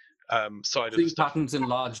say. Side of patterns in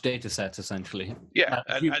large data sets, essentially. Yeah,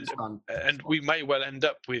 and we may well end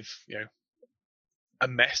up with a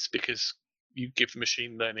mess because you give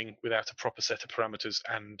machine learning without a proper set of parameters,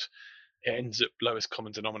 and it ends up lowest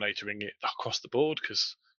common denominatoring it across the board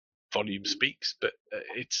because volume speaks. But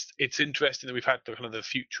it's interesting that we've had the kind of the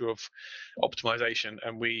future of optimization,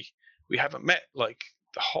 and we haven't met like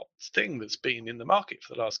the hot thing that's been in the market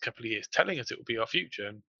for the last couple of years, telling us it will be our future,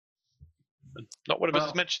 and not one of us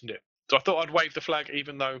has mentioned it. So I thought I'd wave the flag,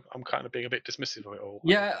 even though I'm kind of being a bit dismissive of it all.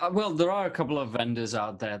 Yeah, well, there are a couple of vendors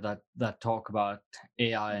out there that talk about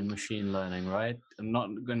AI and machine learning, right? I'm not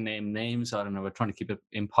going to name names. I don't know. We're trying to keep it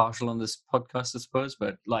impartial on this podcast, I suppose.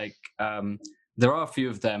 But like, there are a few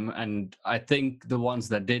of them, and I think the ones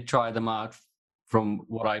that did try them out, from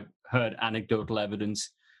what I heard, anecdotal evidence,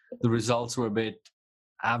 the results were a bit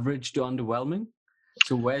average to underwhelming.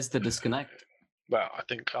 So where's the disconnect? Well, I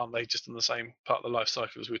think, aren't they just in the same part of the life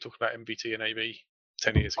cycle as we were talking about MBT and AB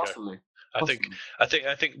 10 years ago? Possibly. I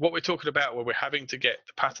think what we're talking about, where we're having to get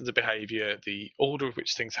the patterns of behaviour, the order of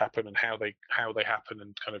which things happen, and how they happen,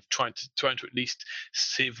 and kind of trying to at least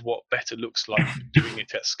sieve what better looks like doing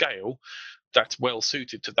it at scale. That's well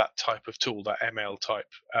suited to that type of tool, that ML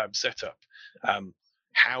type setup.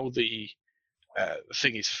 How the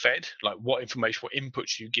thing is fed, like what information, what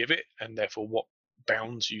inputs you give it, and therefore what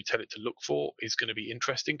bounds you tell it to look for, is going to be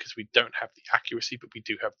interesting because we don't have the accuracy, but we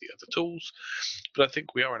do have the other tools. But I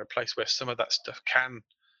think we are in a place where some of that stuff can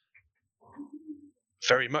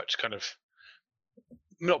very much kind of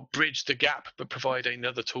not bridge the gap, but provide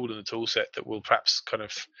another tool in the tool set that will perhaps kind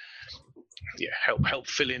of help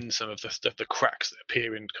fill in some of the stuff, the cracks that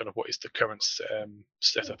appear in kind of what is the current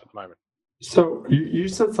setup at the moment. So you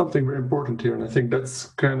said something very important here, and I think that's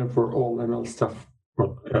kind of for all ML stuff.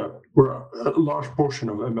 where a large portion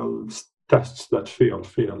of ML tests that fail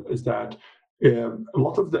is that a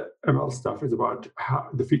lot of the ML stuff is about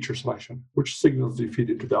the feature selection, which signals you feed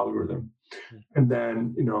into the algorithm, and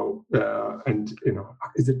then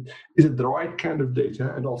is it the right kind of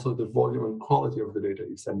data, and also the volume and quality of the data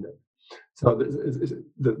you send in. So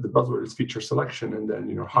the buzzword is feature selection, and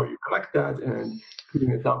then how you collect that and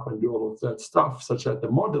clean it up and do all of that stuff, such that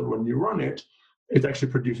the model, when you run it, it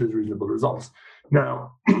actually produces reasonable results.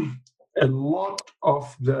 Now, a lot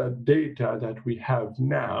of the data that we have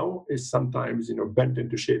now is sometimes bent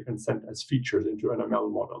into shape and sent as features into an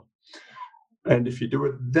ML model. And if you do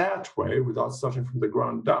it that way without starting from the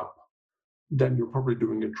ground up, then you're probably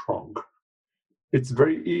doing it wrong. It's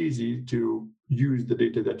very easy to use the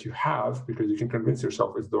data that you have because you can convince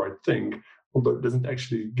yourself it's the right thing, although it doesn't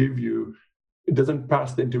actually it doesn't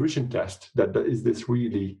pass the intuition test that is this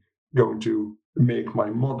really going to make my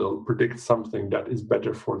model predict something that is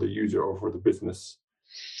better for the user or for the business.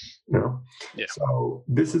 Yeah. So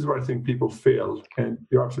this is where I think people fail, and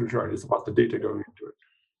you're absolutely right. It's about the data going into it.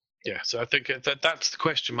 Yeah, so I think that's the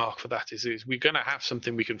question mark for that is we're going to have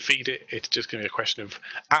something we can feed it. It's just going to be a question of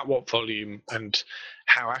at what volume and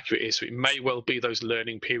how accurate it is. So it may well be those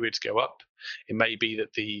learning periods go up. It may be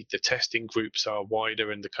that the testing groups are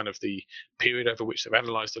wider and the kind of the period over which they've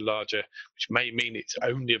analysed are larger, which may mean it's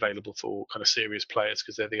only available for kind of serious players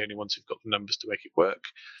because they're the only ones who've got the numbers to make it work.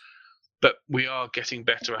 But we are getting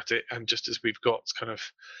better at it, and just as we've got kind of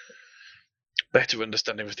better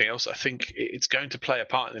understand everything else, I think it's going to play a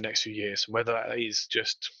part in the next few years. Whether that is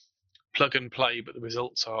just plug and play, but the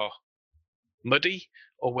results are muddy,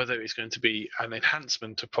 or whether it's going to be an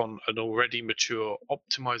enhancement upon an already mature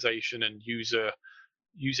optimization and user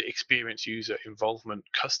experience, user involvement,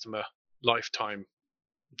 customer lifetime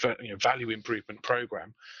value improvement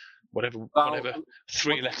program. Whatever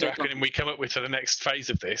three-letter acronym we come up with for the next phase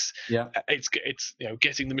of this, it's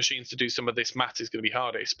getting the machines to do some of this math is going to be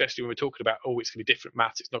harder, especially when we're talking about it's going to be different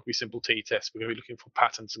maths. It's not going to be simple t-tests. We're going to be looking for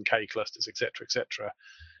patterns and k-clusters, etc.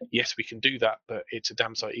 Yes, we can do that, but it's a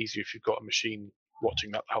damn sight easier if you've got a machine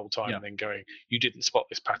watching that the whole time and then going, you didn't spot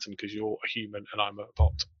this pattern because you're a human and I'm a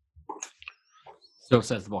bot. So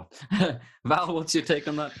says the bot. Val, what's your take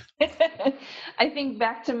on that? I think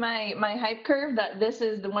back to my hype curve, that this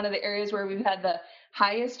is one of the areas where we've had the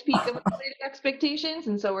highest peak of expectations,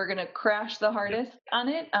 and so we're going to crash the hardest on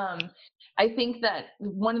it. I think that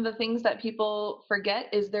one of the things that people forget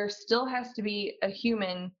is there still has to be a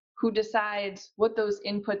human who decides what those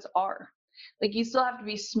inputs are. Like, you still have to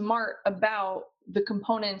be smart about the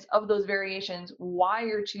components of those variations, why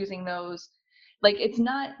you're choosing those. Like, it's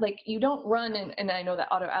not like you don't run, and I know that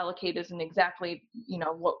auto allocate isn't exactly,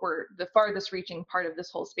 what we're the farthest reaching part of this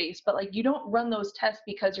whole space, but like, you don't run those tests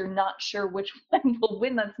because you're not sure which one will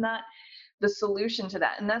win. That's not the solution to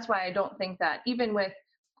that. And that's why I don't think that even with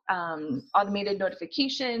automated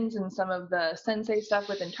notifications and some of the Sensei stuff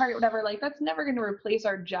within Target, whatever, like, that's never going to replace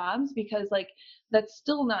our jobs, because like, that's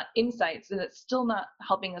still not insights, and it's still not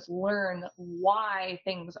helping us learn why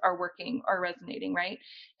things are working or resonating, right?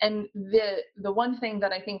 And the one thing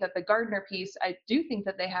that I think that the Gartner piece, I do think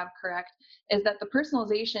that they have correct, is that the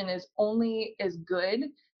personalization is only as good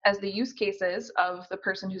as the use cases of the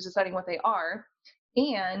person who's deciding what they are,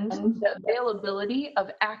 and the availability of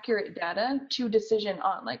accurate data to decision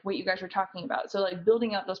on, like what you guys were talking about. So like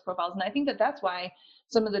building out those profiles. And I think that that's why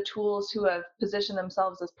some of the tools who have positioned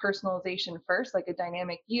themselves as personalization first, like a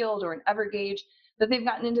dynamic yield or an Evergage, that they've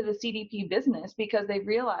gotten into the CDP business, because they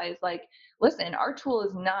realize, like, listen, our tool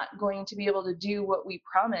is not going to be able to do what we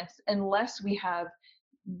promise unless we have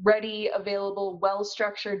ready, available,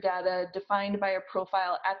 well-structured data defined by a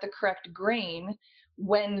profile at the correct grain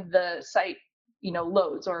when the site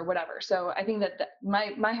loads or whatever. So I think that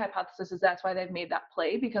my hypothesis is that's why they've made that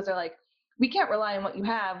play, because they're like, we can't rely on what you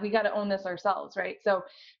have. We got to own this ourselves, right? So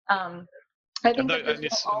I think that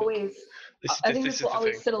this will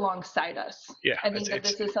always sit alongside us. Yeah, I think that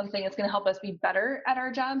this is something that's going to help us be better at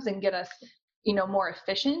our jobs and get us, more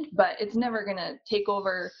efficient, but it's never going to take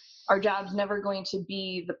over our jobs, never going to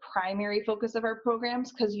be the primary focus of our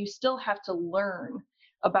programs, because you still have to learn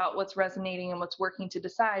about what's resonating and what's working to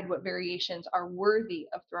decide what variations are worthy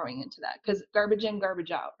of throwing into that, because garbage in,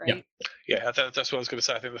 garbage out, right? Yeah, that's what I was going to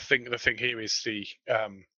say. I think the thing here is the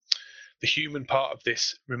human part of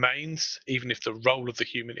this remains, even if the role of the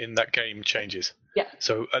human in that game changes. Yeah.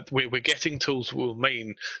 So we're getting tools will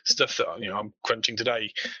mean stuff that I'm crunching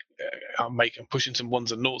today. I'm pushing some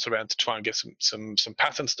ones and noughts around to try and get some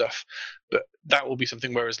pattern stuff, but that will be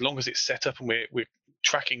something where, as long as it's set up and we're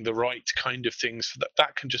tracking the right kind of things, for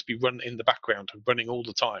that can just be run in the background and running all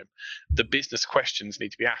the time. The business questions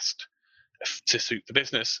need to be asked, to suit the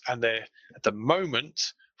business, and they're at the moment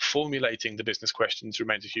formulating the business questions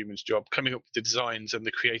remains a human's job. Coming up with the designs and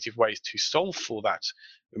the creative ways to solve for that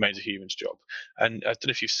remains a human's job. And I don't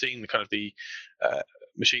know if you've seen the kind of the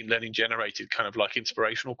machine learning generated kind of like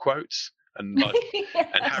inspirational quotes and like Yes,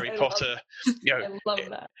 and Harry Potter. I love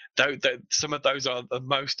that. Though some of those are the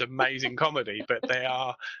most amazing comedy, but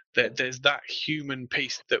there's that human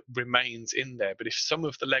piece that remains in there. But if some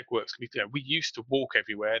of the legwork's, we used to walk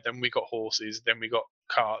everywhere, then we got horses, then we got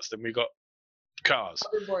carts, then we got cars.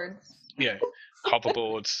 Hoverboards. Yeah,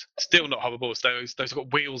 hoverboards. Still not hoverboards. Those have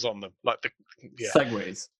got wheels on them, like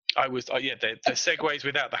Segways. They're segways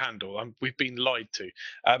without the handle. We've been lied to.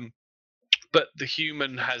 But the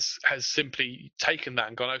human has simply taken that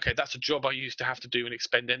and gone, okay, that's a job I used to have to do and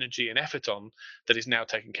expend energy and effort on that is now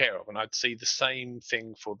taken care of. And I'd see the same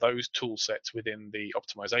thing for those tool sets within the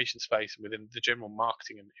optimization space, within the general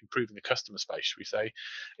marketing and improving the customer space, should we say,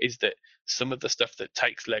 is that some of the stuff that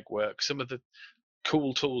takes legwork, some of the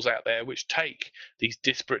cool tools out there which take these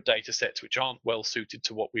disparate data sets which aren't well suited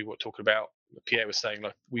to what we were talking about. Pierre was saying,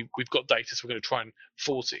 like, we've got data, so we're going to try and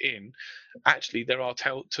force it in. Actually, there are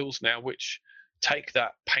tools now which take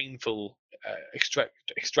that painful extract,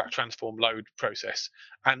 transform, load process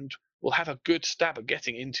and will have a good stab at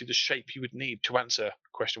getting into the shape you would need to answer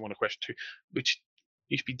question 1 or question 2, which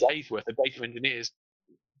used to be days worth, a data engineer's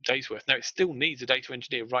days worth. Now, it still needs a data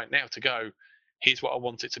engineer right now to go, here's what I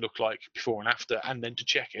want it to look like before and after, and then to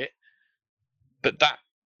check it. But that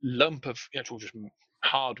lump of actual just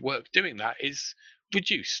hard work doing that is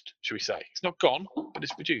reduced, should we say. It's not gone, but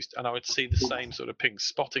it's reduced. And I would see the same sort of pings,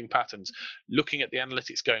 spotting patterns, looking at the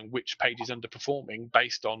analytics, going which page is underperforming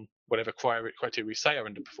based on whatever criteria we say are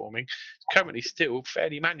underperforming. It's currently still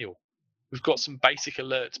fairly manual. We've got some basic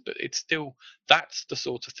alerts, but it's still, that's the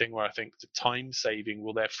sort of thing where I think the time saving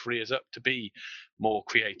will there free us up to be more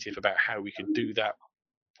creative about how we can do that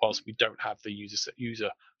whilst we don't have the user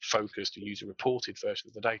focused or user reported version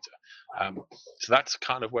of the data. So that's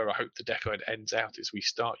kind of where I hope the decade ends out, is we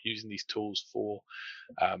start using these tools for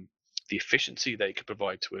the efficiency they could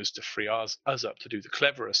provide to us to free us up to do the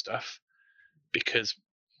cleverer stuff, because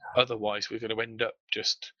otherwise we're going to end up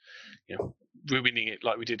just ruining it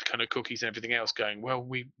like we did kind of cookies and everything else, going, well,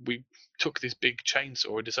 we took this big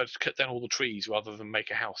chainsaw and decided to cut down all the trees rather than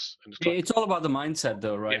make a house. And it's all about the mindset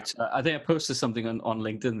though, right? Yeah. I think I posted something on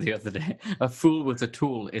LinkedIn the other day. A fool with a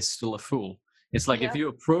tool is still a fool. It's like, if you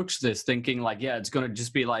approach this thinking like, it's going to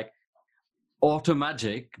just be like auto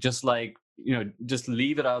magic, just like, just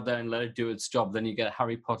leave it out there and let it do its job, then you get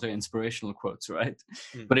Harry Potter inspirational quotes, right?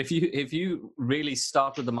 But if you really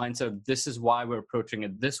start with the mindset of, this is why we're approaching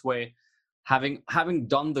it this way, having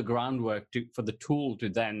done the groundwork for the tool to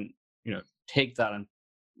then take that and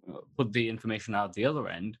put the information out the other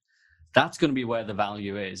end, that's going to be where the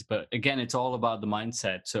value is. But again, it's all about the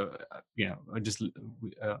mindset. So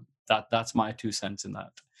that's my 2 cents in that.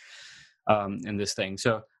 In this thing.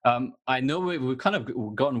 So I know we've kind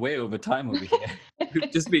of gone way over time over here.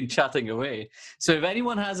 We've just been chatting away. So if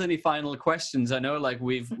anyone has any final questions, I know like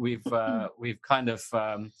we've kind of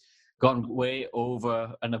gone way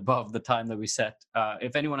over and above the time that we set.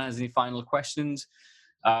 If anyone has any final questions,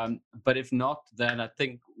 but if not, then I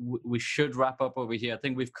think we should wrap up over here. I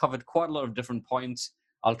think we've covered quite a lot of different points.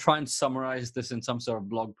 I'll try and summarize this in some sort of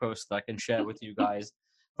blog post that I can share with you guys.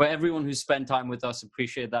 For everyone who's spent time with us,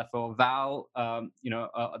 appreciate that. For Val,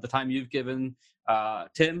 the time you've given,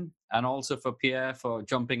 Tim, and also for Pierre for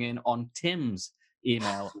jumping in on Tim's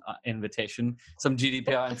email invitation. Some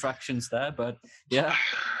GDPR infractions there, but yeah.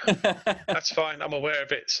 That's fine. I'm aware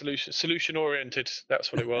of it. Solution oriented.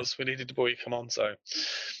 That's what it was. We needed the boy to come on. So,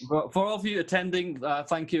 but for all of you attending,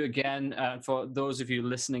 thank you again. For those of you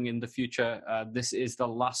listening in the future, this is the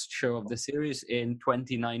last show of the series in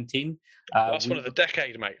 2019. Last one of the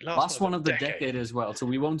decade, mate. Last one of the decade as well. So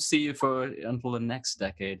we won't see you until the next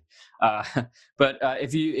decade. But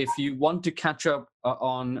if you want to catch up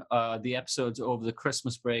on the episodes over the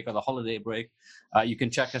Christmas break or the holiday break, you can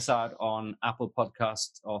check us out on Apple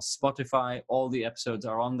Podcasts or Spotify. All the episodes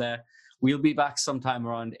are on there. We'll be back sometime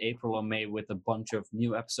around April or May with a bunch of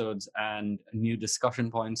new episodes and new discussion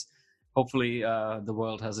points. Hopefully the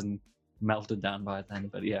world hasn't melted down by then,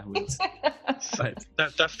 but yeah, we'll see. Right.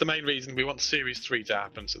 That's the main reason we want Series 3 to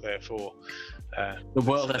happen, so therefore the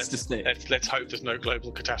world has to stay. Let's hope there's no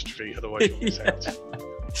global catastrophe, otherwise we'll miss out.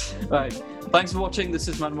 Right. Thanks for watching. This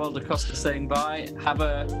is Manuel da Costa saying bye. Have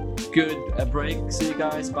a good break. See you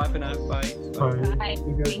guys. Bye for now. Bye. Bye.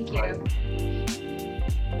 Thank you.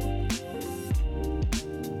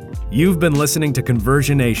 You've been listening to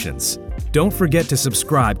Conversionations. Don't forget to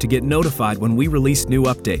subscribe to get notified when we release new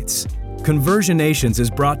updates. Conversionations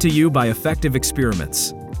is brought to you by Effective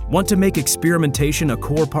Experiments. Want to make experimentation a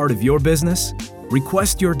core part of your business?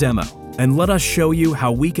 Request your demo and let us show you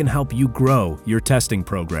how we can help you grow your testing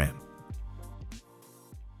program.